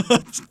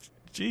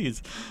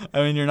 Jeez.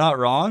 I mean, you're not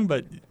wrong,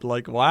 but,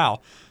 like,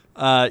 wow.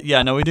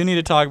 Yeah, no, we do need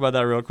to talk about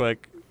that real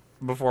quick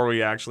before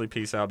we actually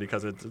peace out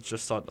because it's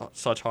just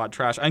such hot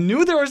trash. I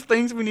knew there was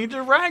things we needed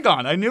to rag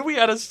on. I knew we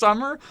had a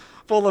summer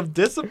full of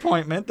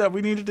disappointment that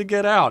we needed to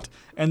get out,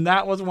 and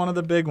that was one of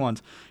the big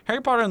ones.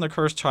 Harry Potter and the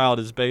Cursed Child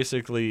is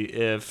basically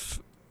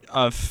if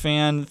a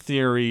fan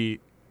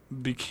theory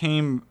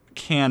became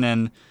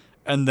canon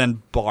and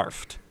then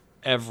barfed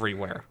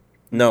everywhere.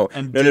 No.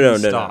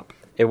 Stop.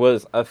 It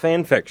was a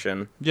fan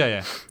fiction.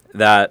 Yeah.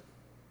 That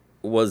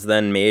was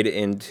then made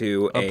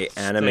into a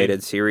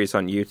animated series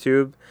on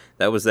YouTube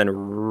that was then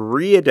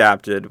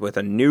readapted with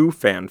a new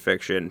fan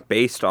fiction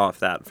based off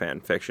that fan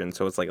fiction.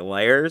 So it's like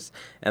layers.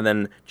 And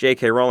then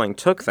J.K. Rowling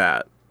took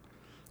that,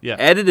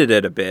 edited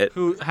it a bit.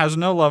 Who has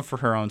no love for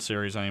her own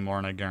series anymore,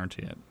 and I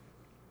guarantee it.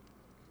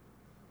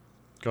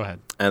 Go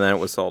ahead. And then it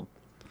was sold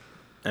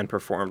and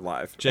performed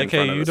live JK, in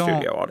front of the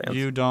studio audience.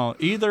 You don't.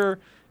 Either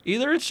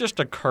it's just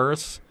a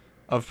curse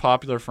of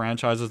popular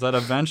franchises that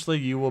eventually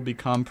you will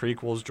become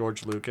prequels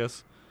George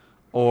Lucas,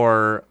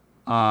 or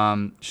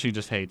she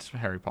just hates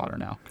Harry Potter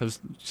now. Because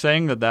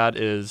saying that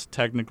is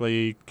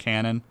technically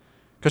canon,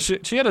 because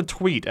she had a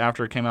tweet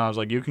after it came out. I was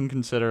like, you can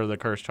consider the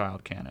Cursed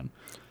Child canon.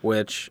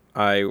 Which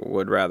I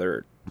would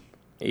rather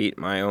eat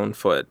my own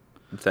foot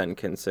than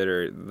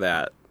consider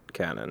that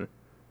canon.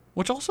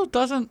 Which also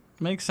doesn't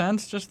make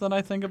sense, just that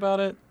I think about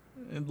it.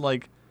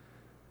 Like,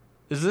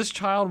 is this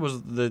child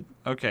was the...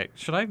 Okay,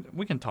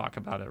 we can talk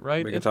about it,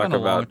 right? We can talk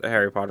about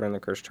Harry Potter and the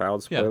Cursed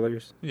Child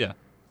spoilers? Yeah,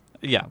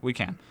 we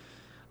can.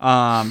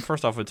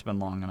 First off, it's been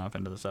long enough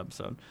into this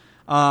episode.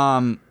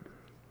 So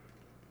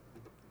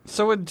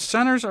it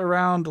centers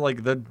around,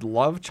 like, the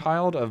love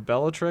child of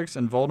Bellatrix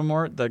and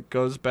Voldemort that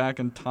goes back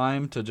in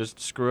time to just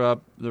screw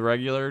up the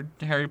regular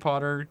Harry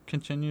Potter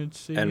continued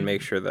series. And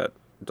make sure that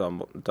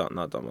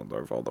not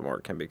Dumbledore,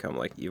 Voldemort can become,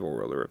 like, evil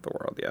ruler of the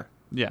world,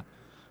 Yeah.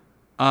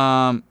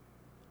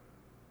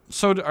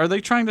 So are they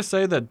trying to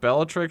say that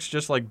Bellatrix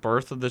just, like,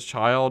 birthed this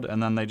child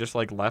and then they just,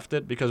 like, left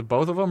it? Because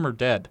both of them are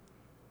dead.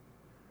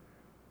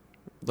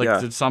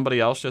 Like, did somebody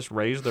else just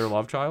raise their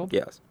love child?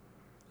 Yes.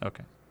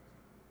 Okay.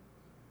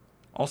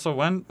 Also,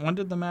 when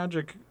did the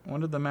magic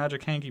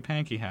hanky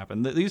panky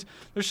happen? There's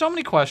so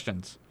many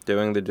questions.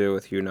 Doing the do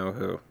with you know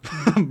who.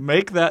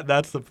 Make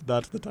that's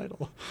the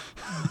title.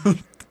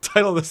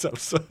 Title of this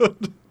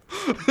episode.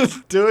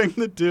 Doing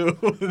the do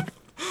with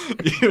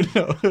you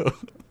know who.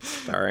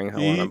 Starring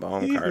Helena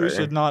Bonham Carter. Who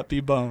should not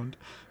be boned.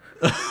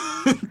 No,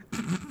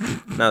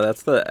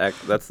 that's the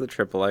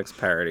XXX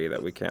parody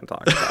that we can't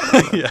talk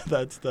about. Yeah,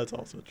 that's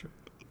also true.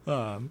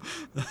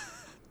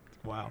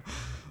 Wow.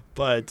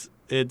 But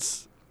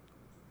it's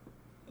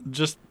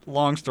just,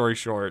 long story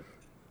short,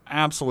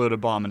 absolute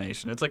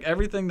abomination. It's like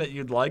everything that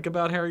you'd like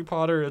about Harry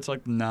Potter, it's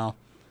like, no,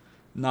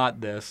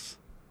 not this.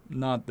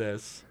 Not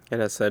this. It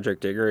has Cedric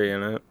Diggory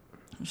in it.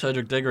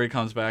 Cedric Diggory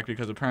comes back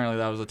because apparently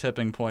that was a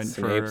tipping point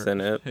Snape's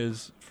in it.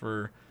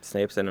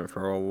 Snape's in it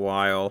for a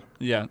while.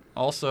 Yeah.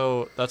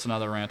 Also, that's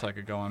another rant I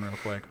could go on real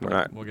quick.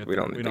 We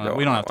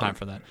don't have time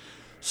for that.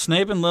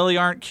 Snape and Lily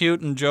aren't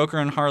cute, and Joker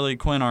and Harley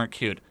Quinn aren't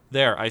cute.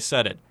 There, I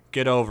said it.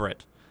 Get over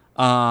it.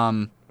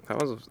 How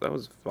That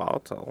was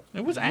volatile.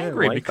 It was I didn't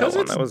angry like because that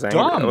one. it's That was dumb.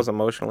 Angry. That was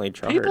emotionally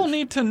charged. People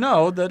need to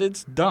know that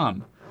it's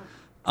dumb.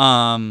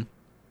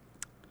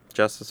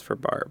 Justice for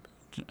Barb.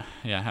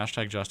 Yeah,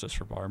 hashtag justice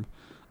for Barb.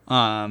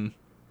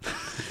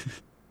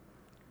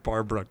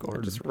 Barbara I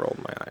Gordon. just rolled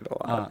my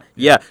idol out.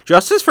 Yeah,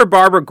 justice for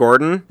Barbara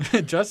Gordon.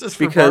 Justice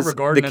for Because Barbara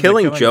Gordon. the and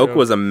Killing Joke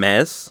was a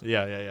mess.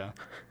 Yeah.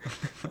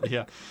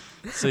 Yeah.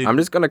 See, I'm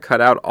just going to cut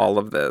out all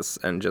of this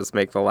and just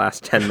make the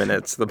last 10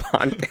 minutes the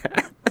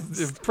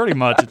podcast. pretty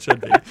much it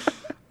should be.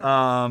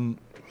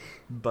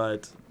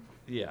 But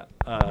yeah,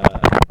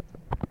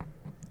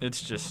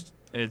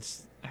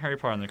 it's Harry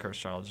Potter and the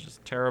Cursed Child is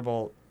just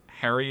terrible.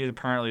 Harry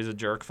apparently is a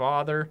jerk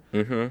father.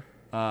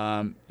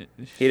 Mm-hmm.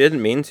 He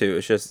didn't mean to.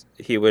 It's just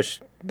he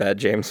wished that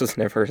James was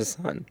never his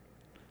son.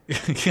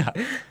 Yeah.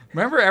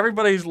 Remember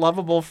everybody's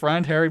lovable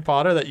friend Harry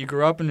Potter that you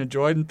grew up and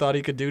enjoyed and thought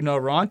he could do no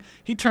wrong?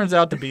 He turns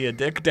out to be a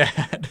dick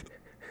dad.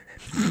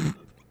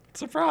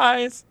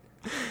 Surprise.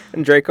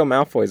 And Draco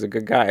Malfoy's a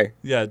good guy.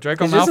 Yeah,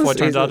 Draco He's just Malfoy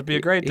turns out to be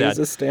a great dad. He's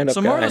a stand-up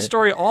So more of guy. the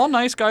story, all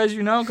nice guys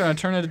you know going to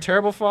turn into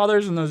terrible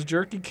fathers, and those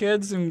jerky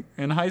kids in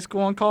high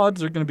school and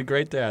college are going to be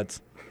great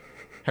dads.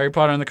 Harry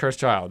Potter and the Cursed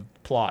Child.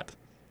 Plot.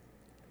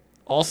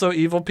 Also,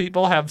 evil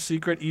people have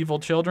secret evil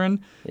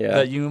children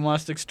that you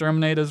must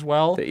exterminate as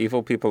well. The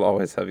evil people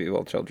always have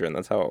evil children.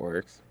 That's how it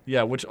works.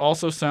 Yeah, which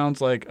also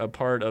sounds like a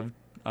part of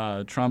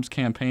Trump's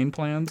campaign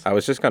plans. I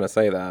was just going to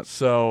say that.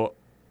 So,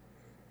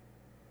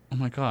 oh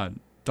my God,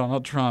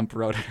 Donald Trump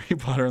wrote Harry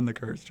Potter and the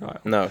Cursed Child.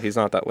 No, he's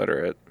not that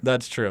literate.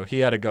 That's true. He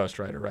had a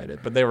ghostwriter write it,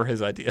 but they were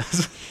his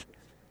ideas.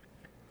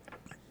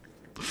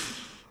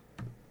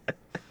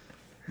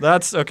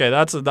 That's okay.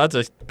 That's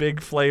a big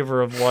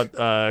flavor of what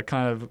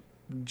kind of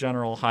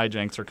general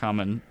hijinks are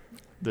coming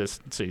this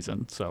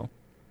season. So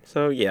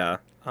yeah,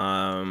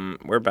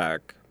 we're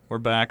back. We're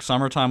back.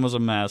 Summertime was a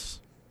mess.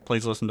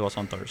 Please listen to us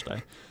on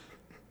Thursday.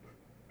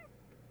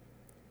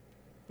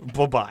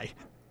 Bye-bye.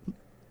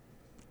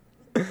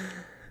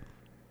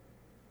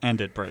 End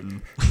it,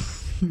 Britain.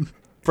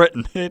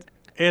 Britain, it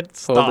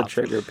stopped. Pull the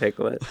trigger,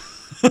 Piglet.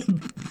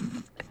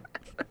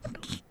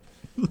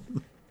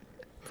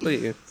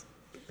 Please.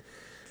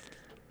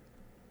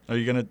 Are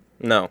you gonna?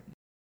 No.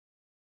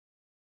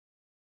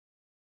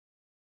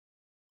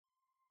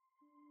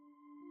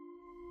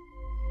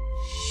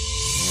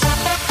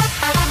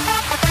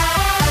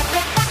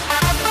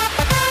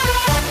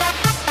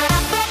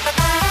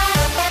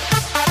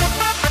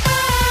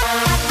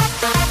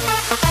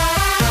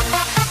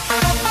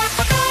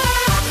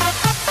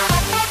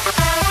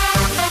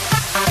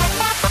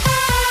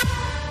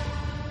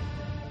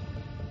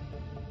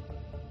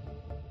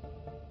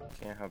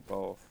 Can't have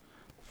both.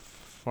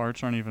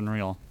 Farts aren't even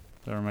real.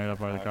 They were made up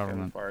by the How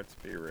government. can farts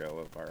be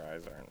real if our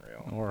eyes aren't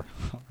real? Or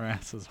our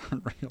asses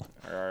aren't real.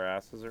 Are our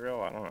asses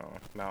real? I don't know.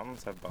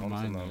 Mountains have bones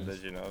Mine in them. is.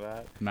 Did you know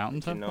that?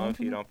 Mountains Did have you know bones if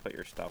you in them? don't put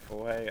your stuff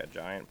away, a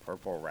giant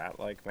purple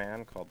rat-like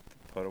man called the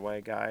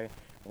put-away guy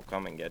will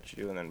come and get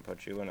you and then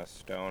put you in a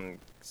stone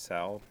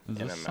cell Is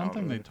in this a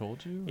something mountain? they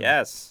told you?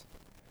 Yes.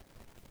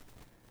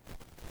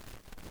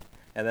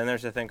 And then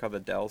there's a thing called the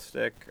Dell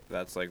stick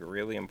that's like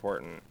really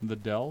important. The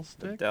Dell The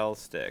stick? Dell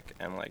stick,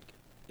 and like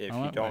if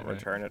Oh, you don't wait.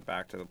 return it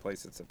back to the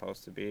place it's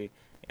supposed to be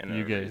in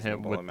You a get hit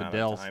reasonable with the amount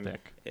Dell of time,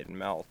 stick. it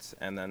melts,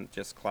 and then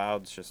just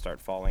clouds just start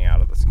falling out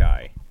of the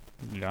sky.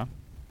 Yeah.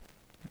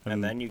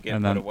 And then you get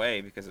and put then-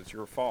 away because it's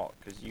your fault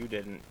because you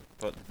didn't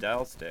put the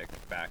Dell stick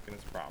back in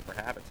its proper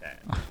habitat.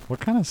 What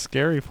kind of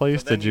scary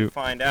place So then did you?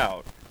 find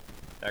out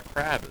that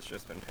crab has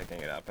just been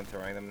picking it up and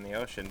throwing them in the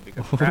ocean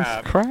because What is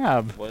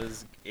crab?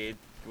 was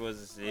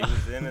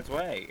in its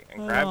way,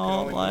 and crab can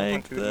only move on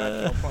like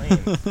two-dimensional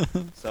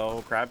planes.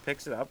 So crab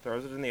picks it up,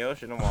 throws it in the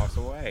ocean, and walks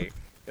away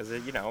because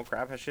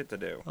crab has shit to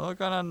do. What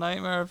kind of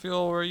nightmare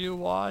fuel were you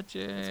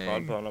watching? It's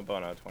called Bono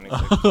Bono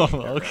 2016. Get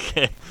ready.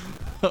 Okay.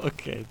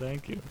 Okay,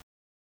 thank you.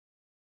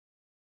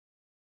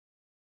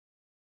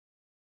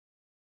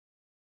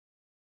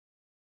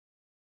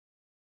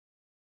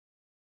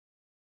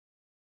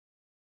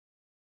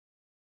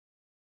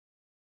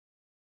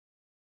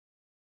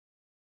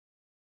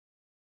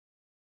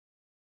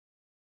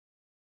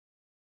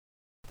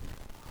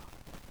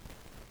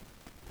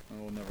 I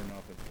will never know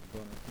if it's a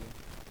boner fuel.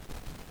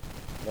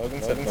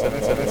 Logan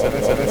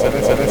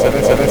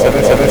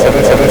 77777777777.